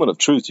you're a woman of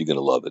truth, you're going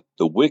to love it.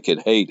 The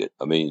wicked hate it.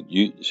 I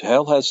mean,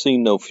 hell has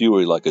seen no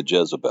fury like a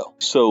Jezebel.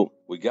 So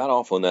we got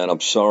off on that. I'm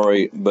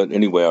sorry. But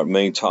anyway, our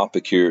main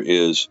topic here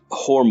is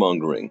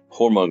whoremongering.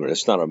 Whoremongering.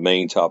 It's not our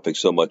main topic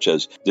so much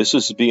as this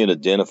is being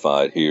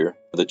identified here.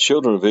 The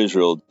children of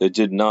Israel, they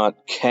did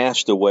not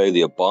cast away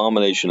the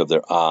abomination of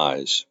their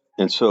eyes.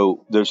 And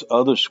so there's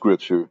other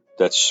scripture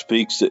that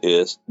speaks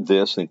to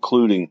this,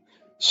 including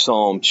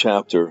Psalm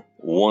chapter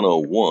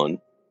 101.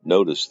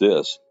 Notice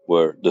this,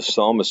 where the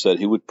psalmist said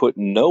he would put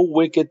no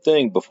wicked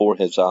thing before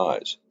his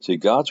eyes. See,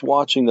 God's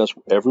watching us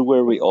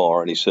everywhere we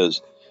are, and he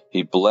says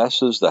he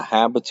blesses the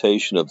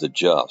habitation of the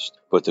just,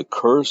 but the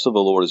curse of the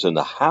Lord is in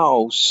the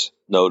house,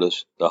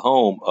 notice, the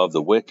home of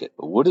the wicked.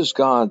 But what does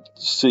God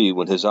see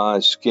when his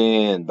eyes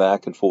scan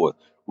back and forth,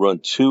 run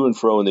to and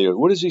fro in the earth?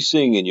 What is he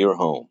seeing in your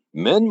home?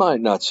 Men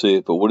might not see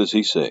it, but what is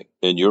he seeing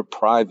in your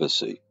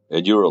privacy,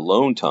 in your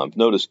alone time?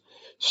 Notice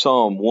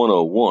Psalm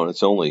 101,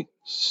 it's only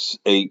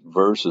 8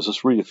 verses.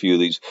 Let's read a few of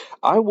these.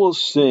 I will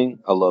sing,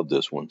 I love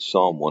this one,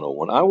 Psalm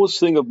 101. I will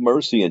sing of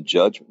mercy and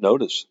judgment.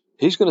 Notice,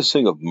 he's going to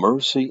sing of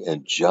mercy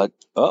and judgment.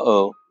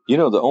 You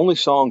know, the only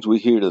songs we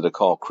hear that are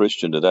called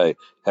Christian today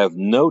have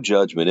no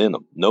judgment in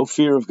them. No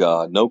fear of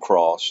God, no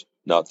cross,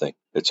 nothing.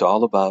 It's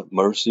all about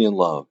mercy and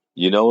love.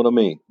 You know what I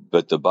mean?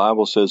 But the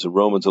Bible says in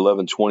Romans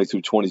 11:20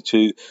 through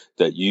 22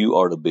 that you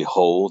are to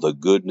behold the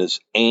goodness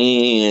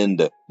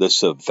and the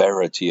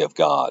severity of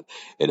God.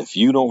 And if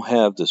you don't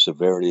have the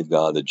severity of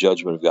God, the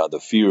judgment of God, the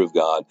fear of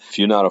God, if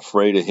you're not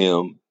afraid of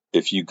him,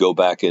 if you go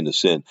back into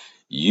sin,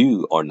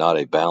 you are not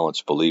a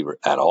balanced believer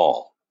at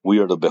all. We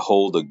are to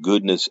behold the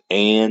goodness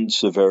and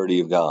severity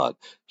of God.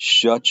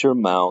 Shut your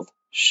mouth,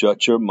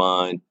 shut your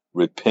mind,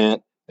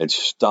 repent, and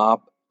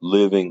stop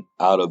living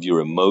out of your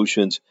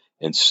emotions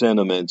and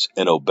sentiments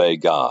and obey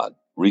God.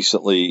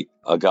 Recently,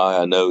 a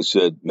guy I know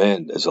said,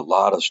 man, there's a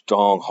lot of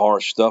strong,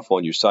 harsh stuff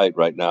on your site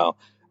right now.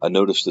 I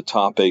noticed the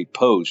top 8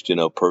 posts,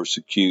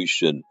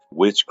 persecution,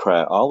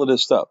 witchcraft, all of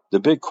this stuff. The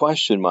big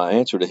question, my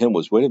answer to him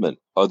was, wait a minute,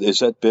 is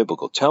that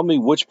biblical? Tell me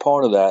which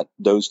part of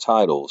those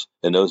titles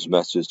and those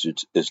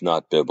messages is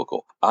not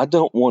biblical. I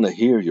don't want to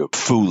hear your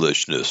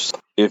foolishness.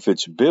 If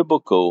it's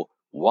biblical,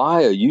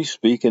 why are you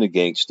speaking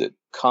against it?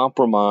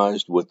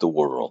 Compromised with the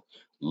world,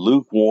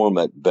 lukewarm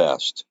at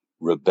best,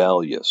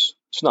 rebellious.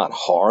 It's not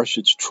harsh,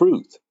 it's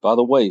truth. By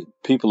the way,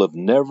 people have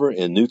never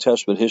in New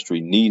Testament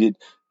history needed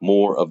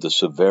more of the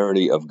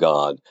severity of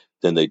God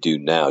than they do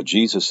now.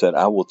 Jesus said,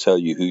 I will tell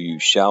you who you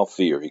shall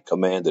fear. He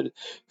commanded it.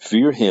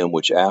 Fear him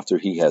which after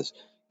he has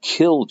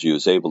killed you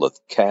is able to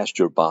cast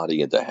your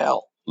body into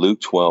hell. Luke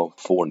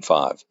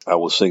 12:4-5. I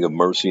will sing of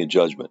mercy and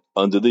judgment.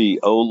 Unto thee,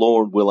 O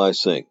Lord, will I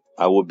sing.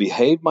 I will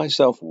behave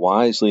myself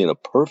wisely in a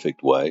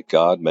perfect way.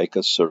 God, make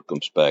us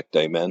circumspect.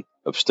 Amen.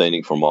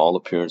 Abstaining from all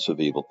appearance of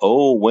evil.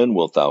 Oh, when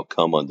wilt thou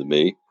come unto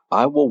me?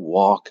 I will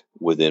walk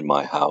within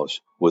my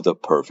house with a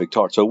perfect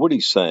heart. So what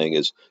he's saying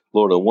is,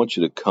 Lord, I want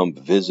you to come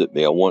visit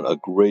me. I want a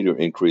greater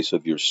increase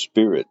of your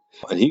spirit.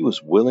 And he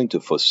was willing to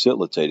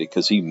facilitate it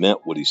because he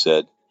meant what he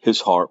said. His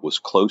heart was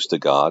close to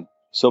God.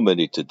 So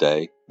many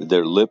today,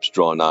 their lips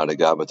draw nigh to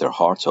God, but their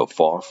hearts are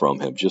far from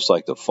him, just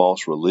like the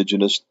false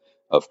religionists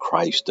of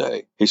Christ's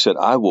day. He said,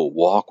 I will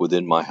walk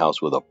within my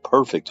house with a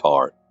perfect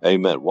heart.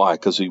 Amen. Why?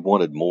 Because he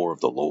wanted more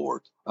of the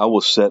Lord. I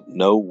will set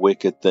no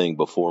wicked thing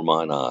before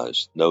mine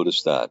eyes.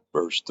 Notice that.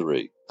 Verse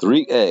 3.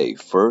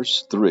 3a,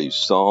 verse 3,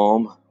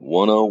 Psalm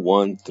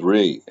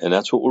 101:3. And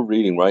that's what we're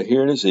reading right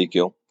here in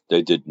Ezekiel.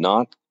 They did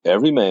not,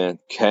 every man,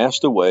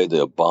 cast away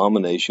the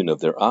abomination of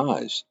their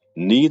eyes.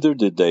 Neither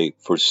did they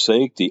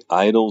forsake the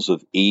idols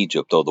of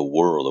Egypt or the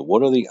world. And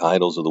what are the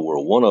idols of the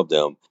world? One of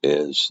them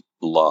is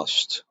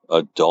lust,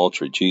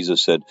 adultery.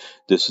 Jesus said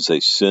this is a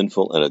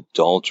sinful and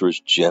adulterous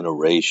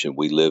generation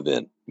we live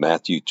in.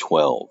 Matthew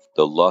 12,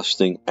 the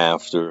lusting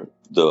after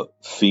the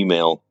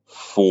female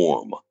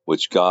form,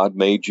 which God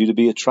made you to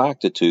be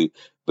attracted to,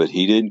 but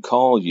he didn't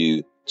call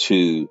you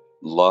to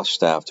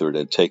lust after it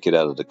and take it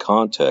out of the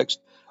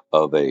context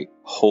of a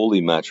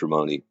holy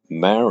matrimony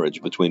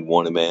marriage between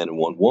one man and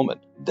one woman.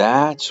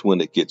 That's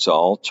when it gets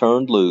all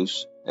turned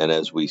loose. And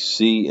as we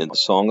see in the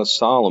Song of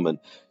Solomon,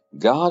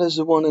 God is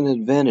the one that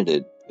invented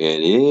it.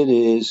 And it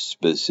is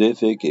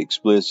specific,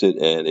 explicit,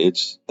 and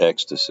it's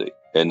ecstasy.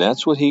 And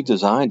that's what he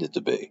designed it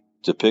to be.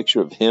 It's a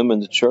picture of him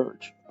and the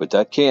church. But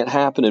that can't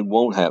happen and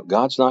won't happen.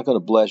 God's not going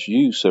to bless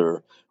you,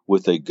 sir,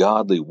 with a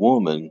godly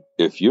woman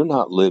if you're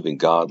not living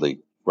godly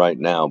right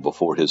now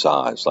before his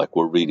eyes, like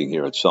we're reading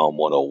here in Psalm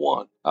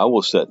 101. I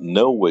will set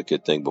no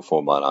wicked thing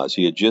before mine eyes.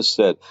 He had just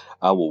said,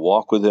 I will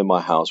walk within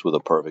my house with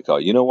a perfect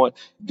heart. You know what?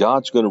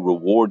 God's going to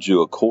reward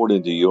you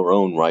according to your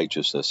own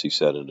righteousness, he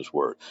said in his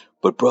word.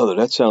 But brother,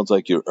 that sounds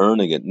like you're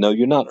earning it. No,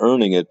 you're not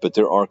earning it, but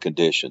there are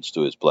conditions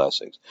to his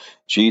blessings.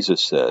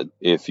 Jesus said,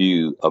 if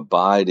you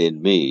abide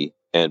in me,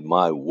 and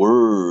my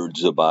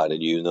words abide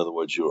in you, in other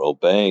words, you're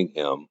obeying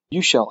him,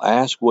 you shall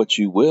ask what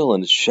you will,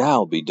 and it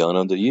shall be done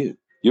unto you.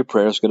 Your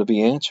prayer is going to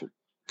be answered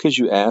because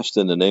you asked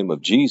in the name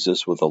of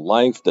Jesus with a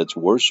life that's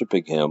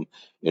worshiping him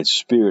in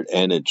spirit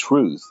and in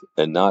truth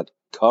and not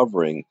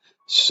covering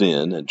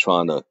sin and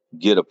trying to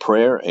get a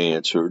prayer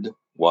answered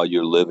while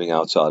you're living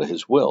outside of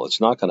his will. It's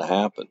not going to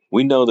happen.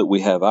 We know that we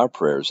have our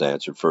prayers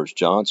answered, 1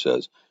 John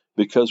says,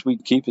 because we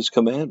keep his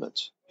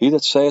commandments. He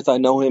that saith, I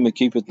know him, and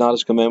keepeth not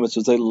his commandments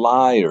is a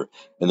liar,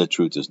 and the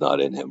truth is not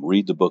in him.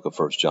 Read the book of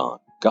 1 John.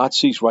 God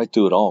sees right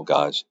through it all,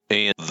 guys.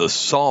 And the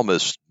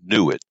psalmist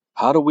knew it.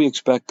 How do we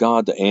expect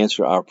God to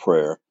answer our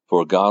prayer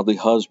for a godly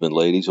husband,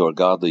 ladies, or a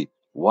godly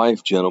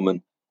wife,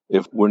 gentlemen,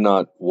 if we're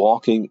not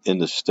walking in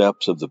the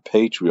steps of the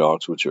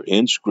patriarchs, which are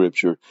in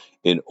Scripture,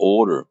 in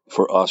order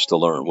for us to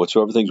learn?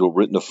 Whatsoever things were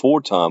written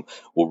aforetime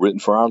were written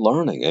for our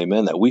learning.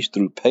 Amen. That we,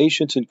 through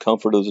patience and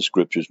comfort of the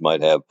Scriptures,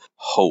 might have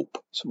hope.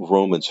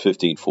 Romans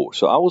 15:4.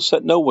 So I will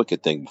set no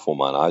wicked thing before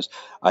mine eyes.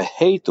 I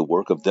hate the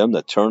work of them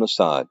that turn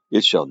aside.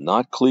 It shall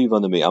not cleave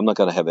unto me. I'm not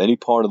going to have any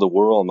part of the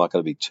world. I'm not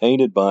going to be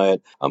tainted by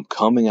it. I'm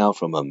coming out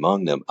from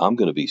among them. I'm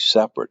going to be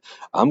separate.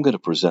 I'm going to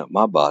present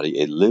my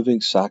body a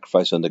living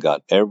sacrifice unto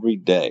God every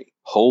day.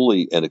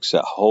 Holy and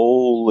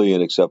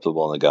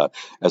acceptable unto God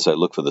as I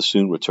look for the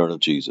soon return of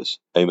Jesus.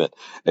 Amen.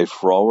 A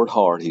froward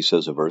heart, he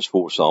says in verse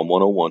 4, Psalm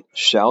 101,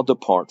 shall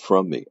depart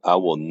from me. I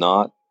will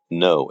not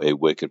know a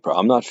wicked person.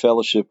 I'm not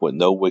fellowship with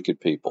no wicked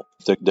people.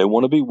 If they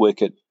want to be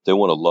wicked, they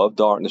want to love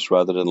darkness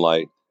rather than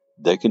light,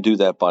 they can do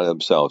that by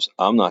themselves.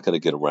 I'm not going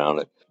to get around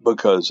it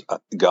because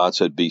God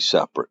said be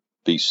separate.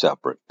 Be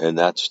separate. And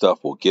that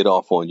stuff will get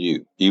off on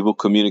you. Evil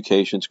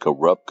communications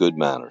corrupt good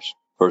manners.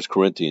 1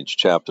 Corinthians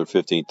chapter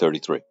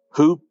 15:33.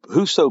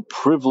 Whoso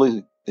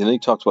privily, and he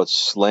talks about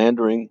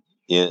slandering,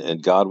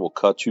 and God will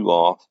cut you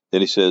off.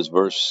 Then he says,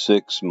 verse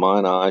 6,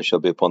 mine eyes shall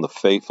be upon the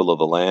faithful of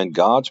the land.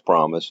 God's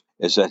promise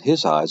is that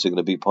his eyes are going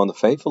to be upon the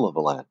faithful of the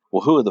land.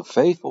 Well, who are the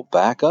faithful?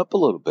 Back up a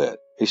little bit.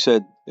 He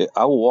said,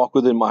 I will walk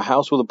within my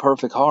house with a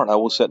perfect heart. I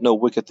will set no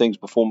wicked things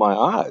before my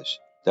eyes.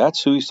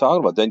 That's who he's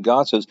talking about. Then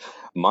God says,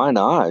 mine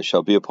eyes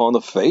shall be upon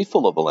the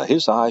faithful of the land.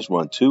 His eyes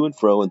run to and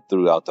fro and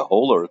throughout the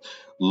whole earth,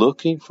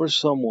 looking for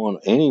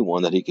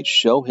anyone that he could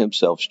show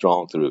himself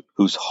strong through,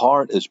 whose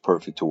heart is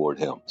perfect toward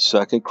him.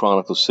 2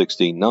 Chronicles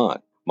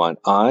 16:9. Mine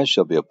eyes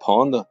shall be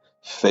upon the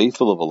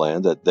faithful of the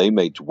land, that they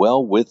may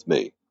dwell with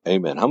me.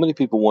 Amen. How many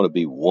people want to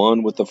be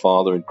one with the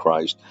Father in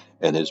Christ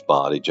and his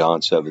body?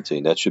 John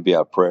 17. That should be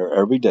our prayer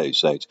every day,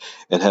 saints,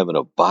 and have an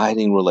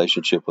abiding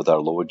relationship with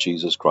our Lord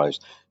Jesus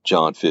Christ.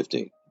 John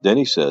 15. Then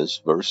he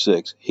says, verse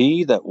 6,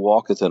 He that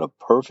walketh in a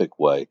perfect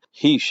way,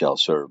 he shall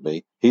serve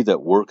me. He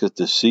that worketh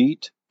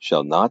deceit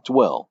shall not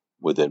dwell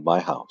within my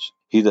house.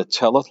 He that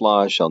telleth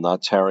lies shall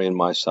not tarry in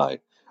my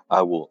sight.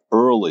 I will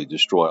early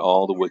destroy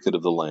all the wicked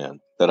of the land,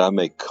 that I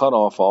may cut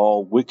off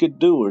all wicked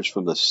doers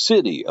from the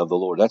city of the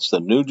Lord. That's the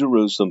New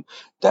Jerusalem.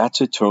 That's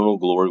eternal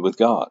glory with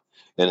God.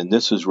 And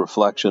this is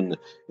reflection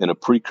and a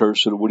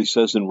precursor to what he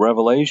says in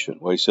Revelation,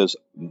 where he says,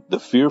 the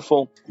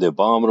fearful, the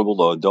abominable,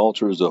 the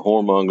adulterers, the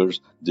whoremongers,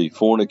 the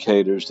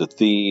fornicators, the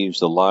thieves,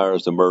 the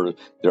liars, the murderers,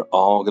 they're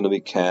all going to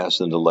be cast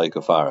into the lake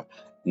of fire.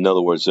 In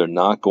other words, they're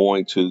not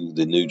going to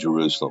the New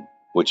Jerusalem,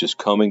 which is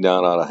coming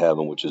down out of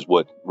heaven, which is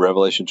what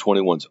Revelation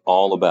 21 is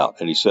all about.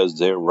 And he says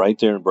there, right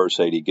there in verse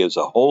 8, he gives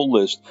a whole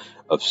list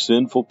of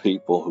sinful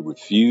people who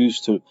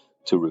refuse to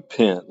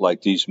repent,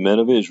 like these men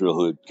of Israel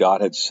who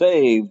God had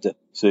saved.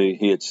 See,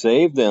 he had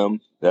saved them.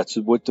 That's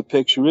what the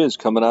picture is.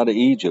 Coming out of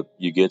Egypt,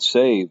 you get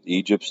saved.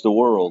 Egypt's the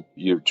world.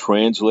 You're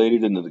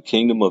translated into the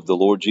kingdom of the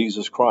Lord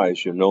Jesus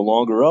Christ. You're no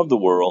longer of the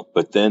world,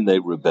 but then they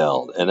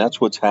rebelled. And that's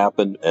what's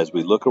happened as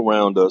we look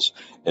around us,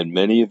 and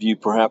many of you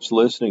perhaps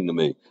listening to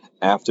me.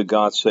 After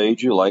God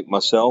saved you, like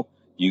myself,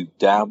 you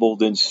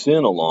dabbled in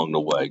sin along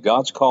the way.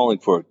 God's calling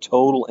for a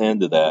total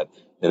end to that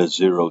and a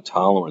zero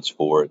tolerance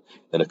for it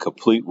and a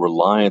complete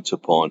reliance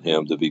upon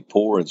him, to be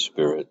poor in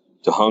spirit,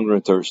 to hunger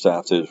and thirst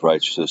after his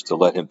righteousness, to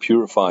let him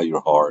purify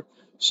your heart,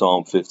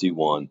 Psalm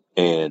 51,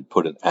 and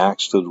put an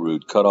axe to the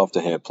root, cut off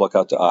the hand, pluck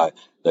out the eye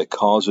that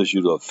causes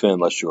you to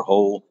offend, lest your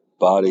whole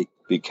body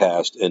be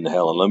cast into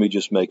hell. And let me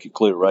just make it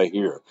clear right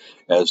here,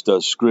 as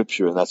does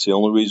Scripture, and that's the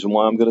only reason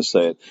why I'm going to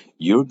say it,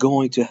 you're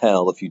going to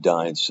hell if you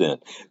die in sin.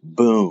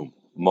 Boom.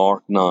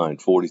 Mark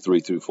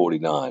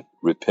 9:43-49.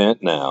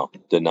 Repent now,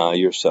 deny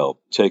yourself,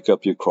 take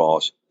up your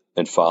cross,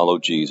 and follow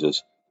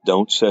Jesus.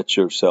 Don't set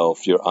your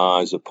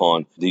eyes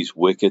upon these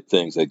wicked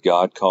things that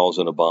God calls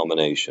an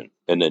abomination,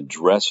 and then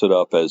dress it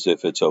up as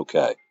if it's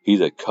okay. He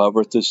that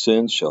covereth his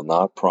sins shall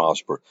not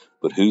prosper,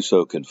 but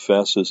whoso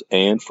confesses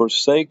and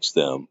forsakes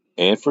them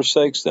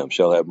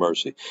shall have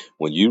mercy.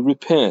 When you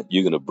repent,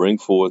 you're going to bring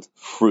forth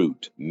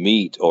fruit,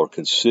 meat, or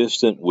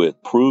consistent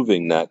with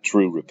proving that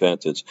true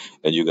repentance,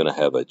 and you're going to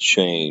have a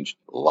changed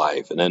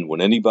life. And then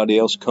when anybody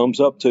else comes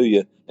up to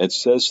you and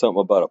says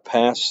something about a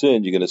past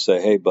sin, you're going to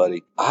say, hey,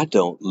 buddy, I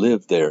don't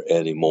live there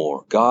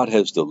anymore. God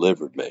has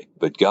delivered me.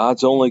 But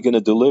God's only going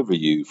to deliver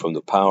you from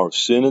the power of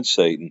sin and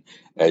Satan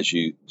as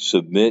you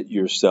submit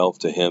yourself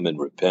to him in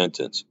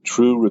repentance.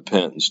 True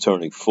repentance,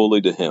 turning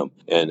fully to him.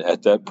 And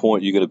at that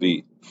point, you're going to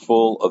be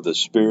full of the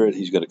Spirit.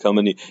 He's going to come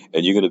in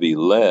and you're going to be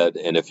led.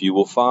 And if you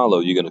will follow,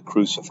 you're going to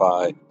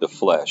crucify the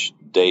flesh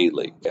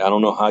daily. I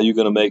don't know how you're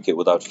going to make it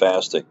without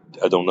fasting.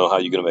 I don't know how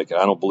you're going to make it.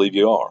 I don't believe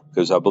you are,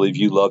 because I believe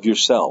you love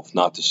yourself,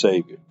 not the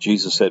Savior.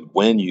 Jesus said,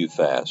 when you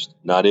fast,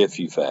 not if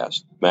you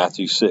fast.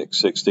 Matthew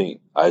 6:16,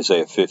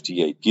 Isaiah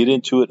 58. Get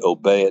into it,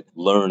 obey it,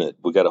 learn it.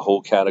 We got a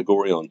whole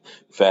category on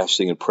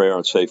fasting and prayer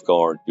on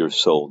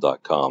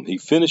safeguardyoursoul.com. He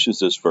finishes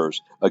this verse.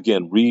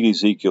 Again, read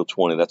Ezekiel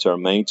 20. That's our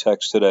main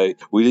text today.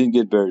 We didn't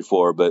get very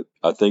far, but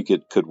I think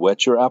it could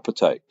whet your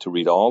appetite to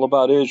read all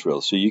about Israel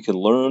so you can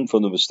learn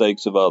from the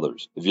mistakes of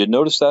others. Have you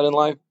noticed that in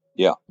life?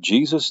 Yeah.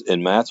 Jesus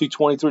in Matthew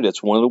 23,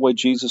 that's one of the ways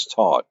Jesus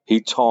taught.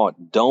 He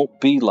taught, don't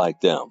be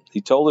like them.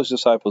 He told his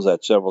disciples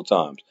that several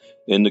times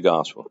in the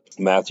gospel.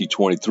 Matthew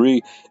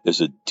 23 is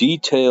a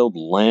detailed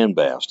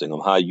lambasting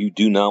of how you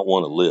do not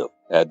want to live.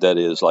 That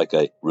is like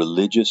a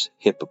religious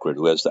hypocrite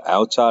who has the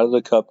outside of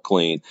the cup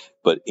clean,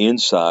 but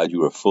inside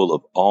you are full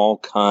of all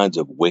kinds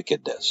of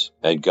wickedness.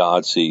 And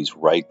God sees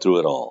right through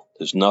it all.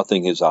 There's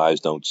nothing his eyes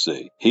don't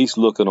see. He's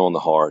looking on the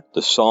heart.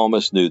 The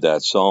psalmist knew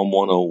that. Psalm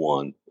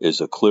 101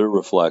 is a clear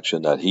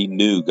reflection that he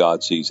knew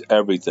God sees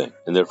everything.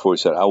 And therefore he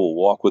said, I will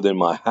walk within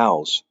my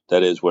house.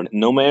 That is, when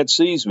no man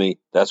sees me,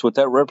 that's what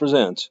that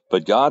represents.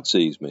 But God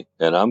sees me,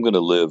 and I'm going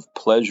to live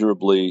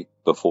pleasurably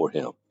before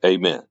him.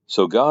 Amen.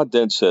 So God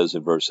then says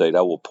in verse 8,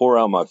 I will pour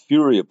out my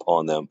fury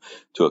upon them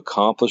to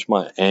accomplish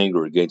my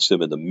anger against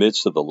them in the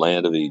midst of the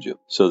land of Egypt.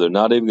 So they're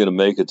not even going to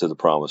make it to the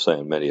promised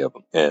land, many of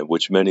them, and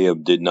which many of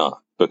them did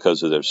not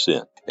because of their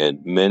sin.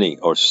 And many,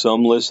 or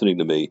some listening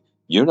to me,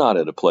 you're not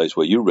at a place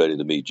where you're ready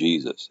to meet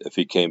Jesus. If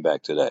he came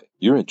back today,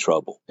 you're in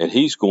trouble. And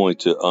he's going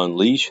to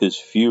unleash his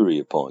fury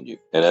upon you.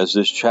 And as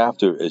this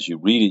chapter, as you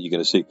read it, you're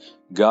going to see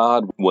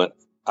God went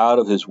out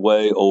of his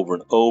way over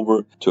and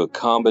over to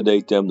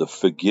accommodate them, to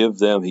forgive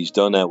them. He's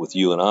done that with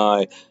you and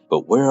I.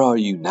 But where are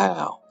you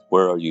now?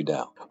 Where are you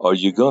now? Are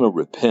you going to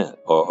repent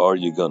or are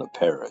you going to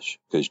perish?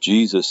 Because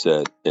Jesus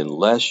said,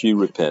 unless you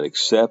repent,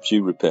 except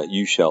you repent,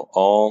 you shall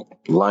all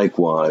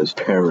likewise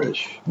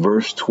perish.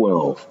 Verse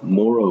 12,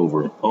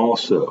 moreover,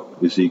 also,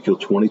 Ezekiel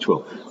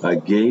 20:12, I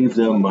gave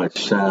them my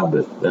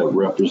Sabbath, that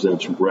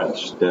represents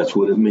rest. That's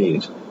what it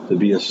means, to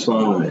be a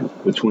sign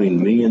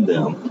between me and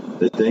them,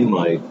 that they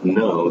might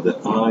know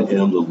that I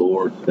am the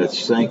Lord that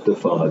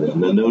sanctify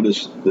them. Now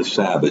notice the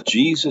Sabbath.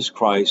 Jesus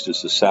Christ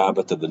is the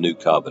Sabbath of the new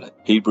covenant.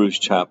 Hebrews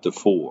chapter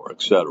 4,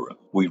 etc.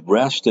 We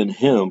rest in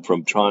Him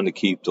from trying to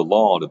keep the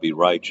law to be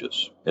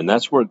righteous. And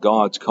that's where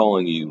God's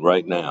calling you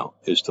right now,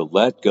 is to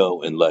let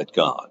go and let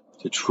God,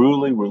 to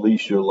truly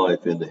release your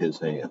life into His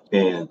hand,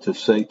 and to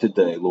say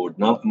today, Lord,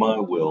 not my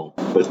will,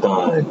 but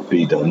thine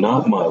be done.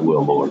 Not my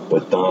will, Lord,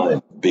 but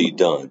thine be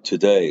done.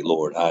 Today,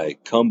 Lord, I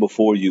come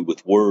before you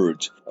with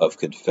words of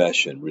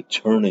confession,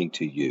 returning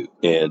to you,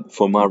 and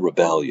for my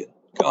rebellion.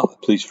 God,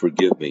 please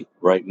forgive me.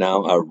 Right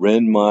now, I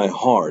rend my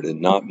heart and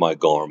not my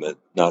garment,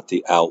 not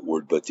the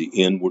outward, but the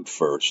inward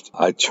first.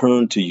 I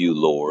turn to you,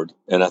 Lord,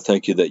 and I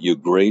thank you that you're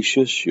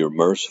gracious, you're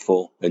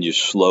merciful, and you're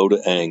slow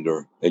to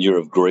anger, and you're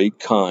of great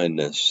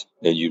kindness,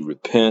 and you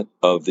repent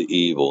of the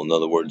evil. In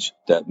other words,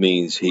 that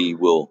means He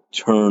will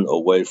turn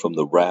away from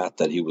the wrath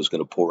that He was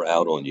going to pour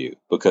out on you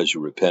because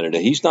you repented.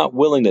 And He's not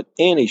willing that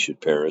any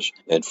should perish.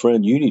 And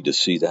friend, you need to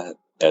see that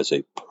as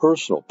a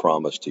personal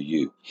promise to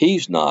you.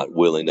 He's not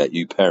willing that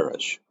you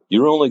perish.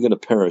 You're only going to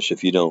perish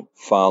if you don't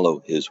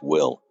follow His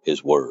will,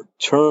 His word.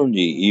 Turn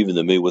ye even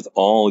to me with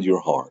all your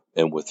heart,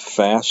 and with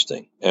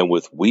fasting, and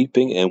with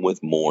weeping, and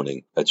with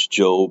mourning. That's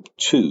Job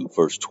 2,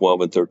 verse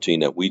 12 and 13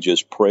 that we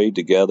just prayed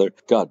together.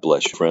 God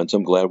bless you, friends.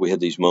 I'm glad we had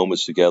these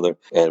moments together,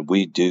 and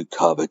we do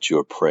covet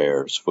your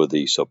prayers for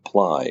the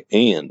supply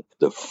and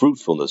the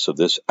fruitfulness of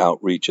this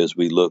outreach as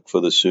we look for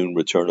the soon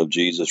return of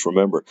Jesus.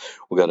 Remember,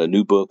 we got a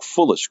new book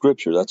full of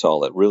scripture. That's all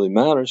that really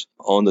matters.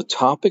 On the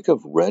topic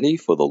of ready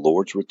for the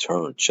Lord's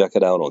return, check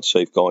it out on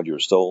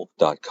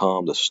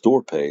safeguardyoursoul.com, the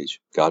store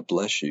page. God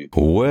bless you.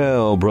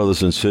 Well,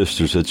 brothers and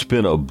sisters, it's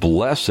been a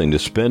blessing to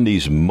spend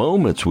these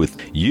moments with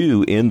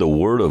you in the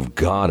Word of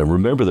God. And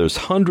remember, there's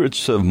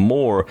hundreds of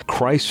more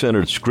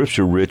Christ-centered,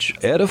 scripture-rich,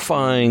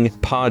 edifying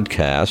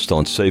podcasts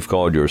on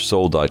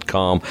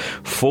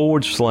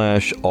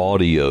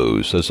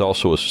safeguardyoursoul.com/audios. There's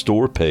also a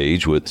store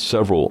page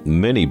with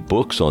many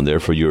books on there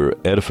for your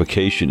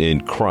edification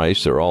in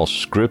Christ. They're all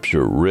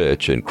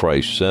scripture-rich and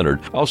Christ-centered.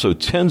 Also,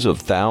 tens of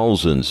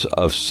thousands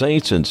of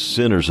saints and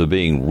sinners are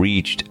being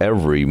reached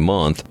every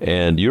month.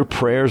 And your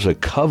prayers are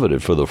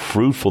coveted for the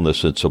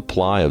fruitfulness and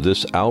supply of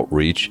this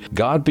outreach.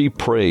 God be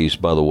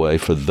praised, by the way,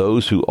 for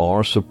those who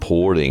are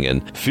supporting.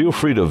 And feel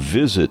free to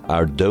visit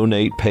our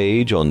donate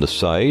page on the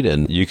site,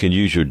 and you can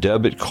use your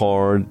debit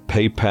card,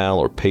 PayPal,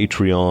 or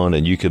Patreon,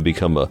 and you can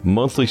become a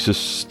monthly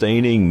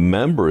sustaining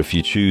member if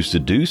you choose to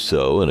do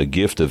so, and a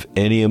gift of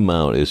any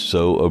amount is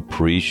so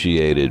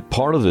appreciated.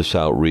 Part of this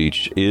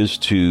outreach is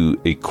to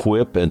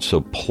equip and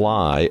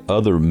supply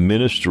other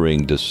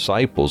ministering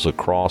disciples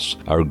across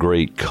our great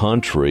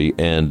country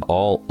and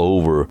all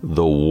over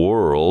the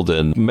world.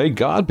 And may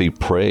God be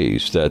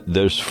praised that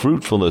there's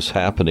fruitfulness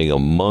happening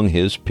among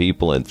His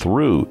people and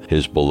through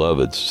His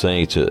beloved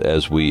saints,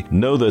 as we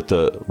know that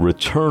the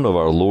return of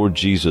our Lord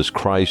Jesus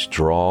Christ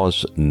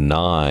draws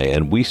nigh.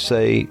 And we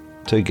say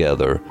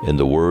together, in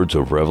the words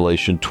of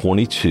Revelation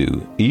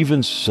 22,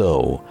 even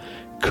so,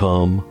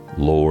 come,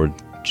 Lord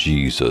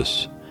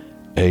Jesus.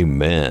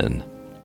 Amen